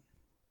all I got.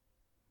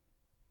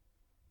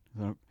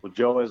 Well,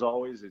 Joe, as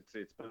always, it's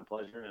been a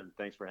pleasure, and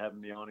thanks for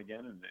having me on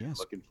again. And yes.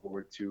 Looking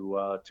forward to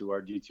our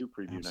D2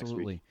 preview next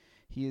week.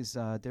 He is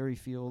Derry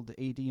Field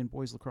AD and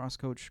boys lacrosse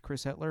coach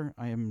Chris Hetler.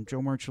 I am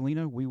Joe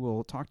Marcellina. We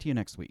will talk to you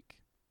next week.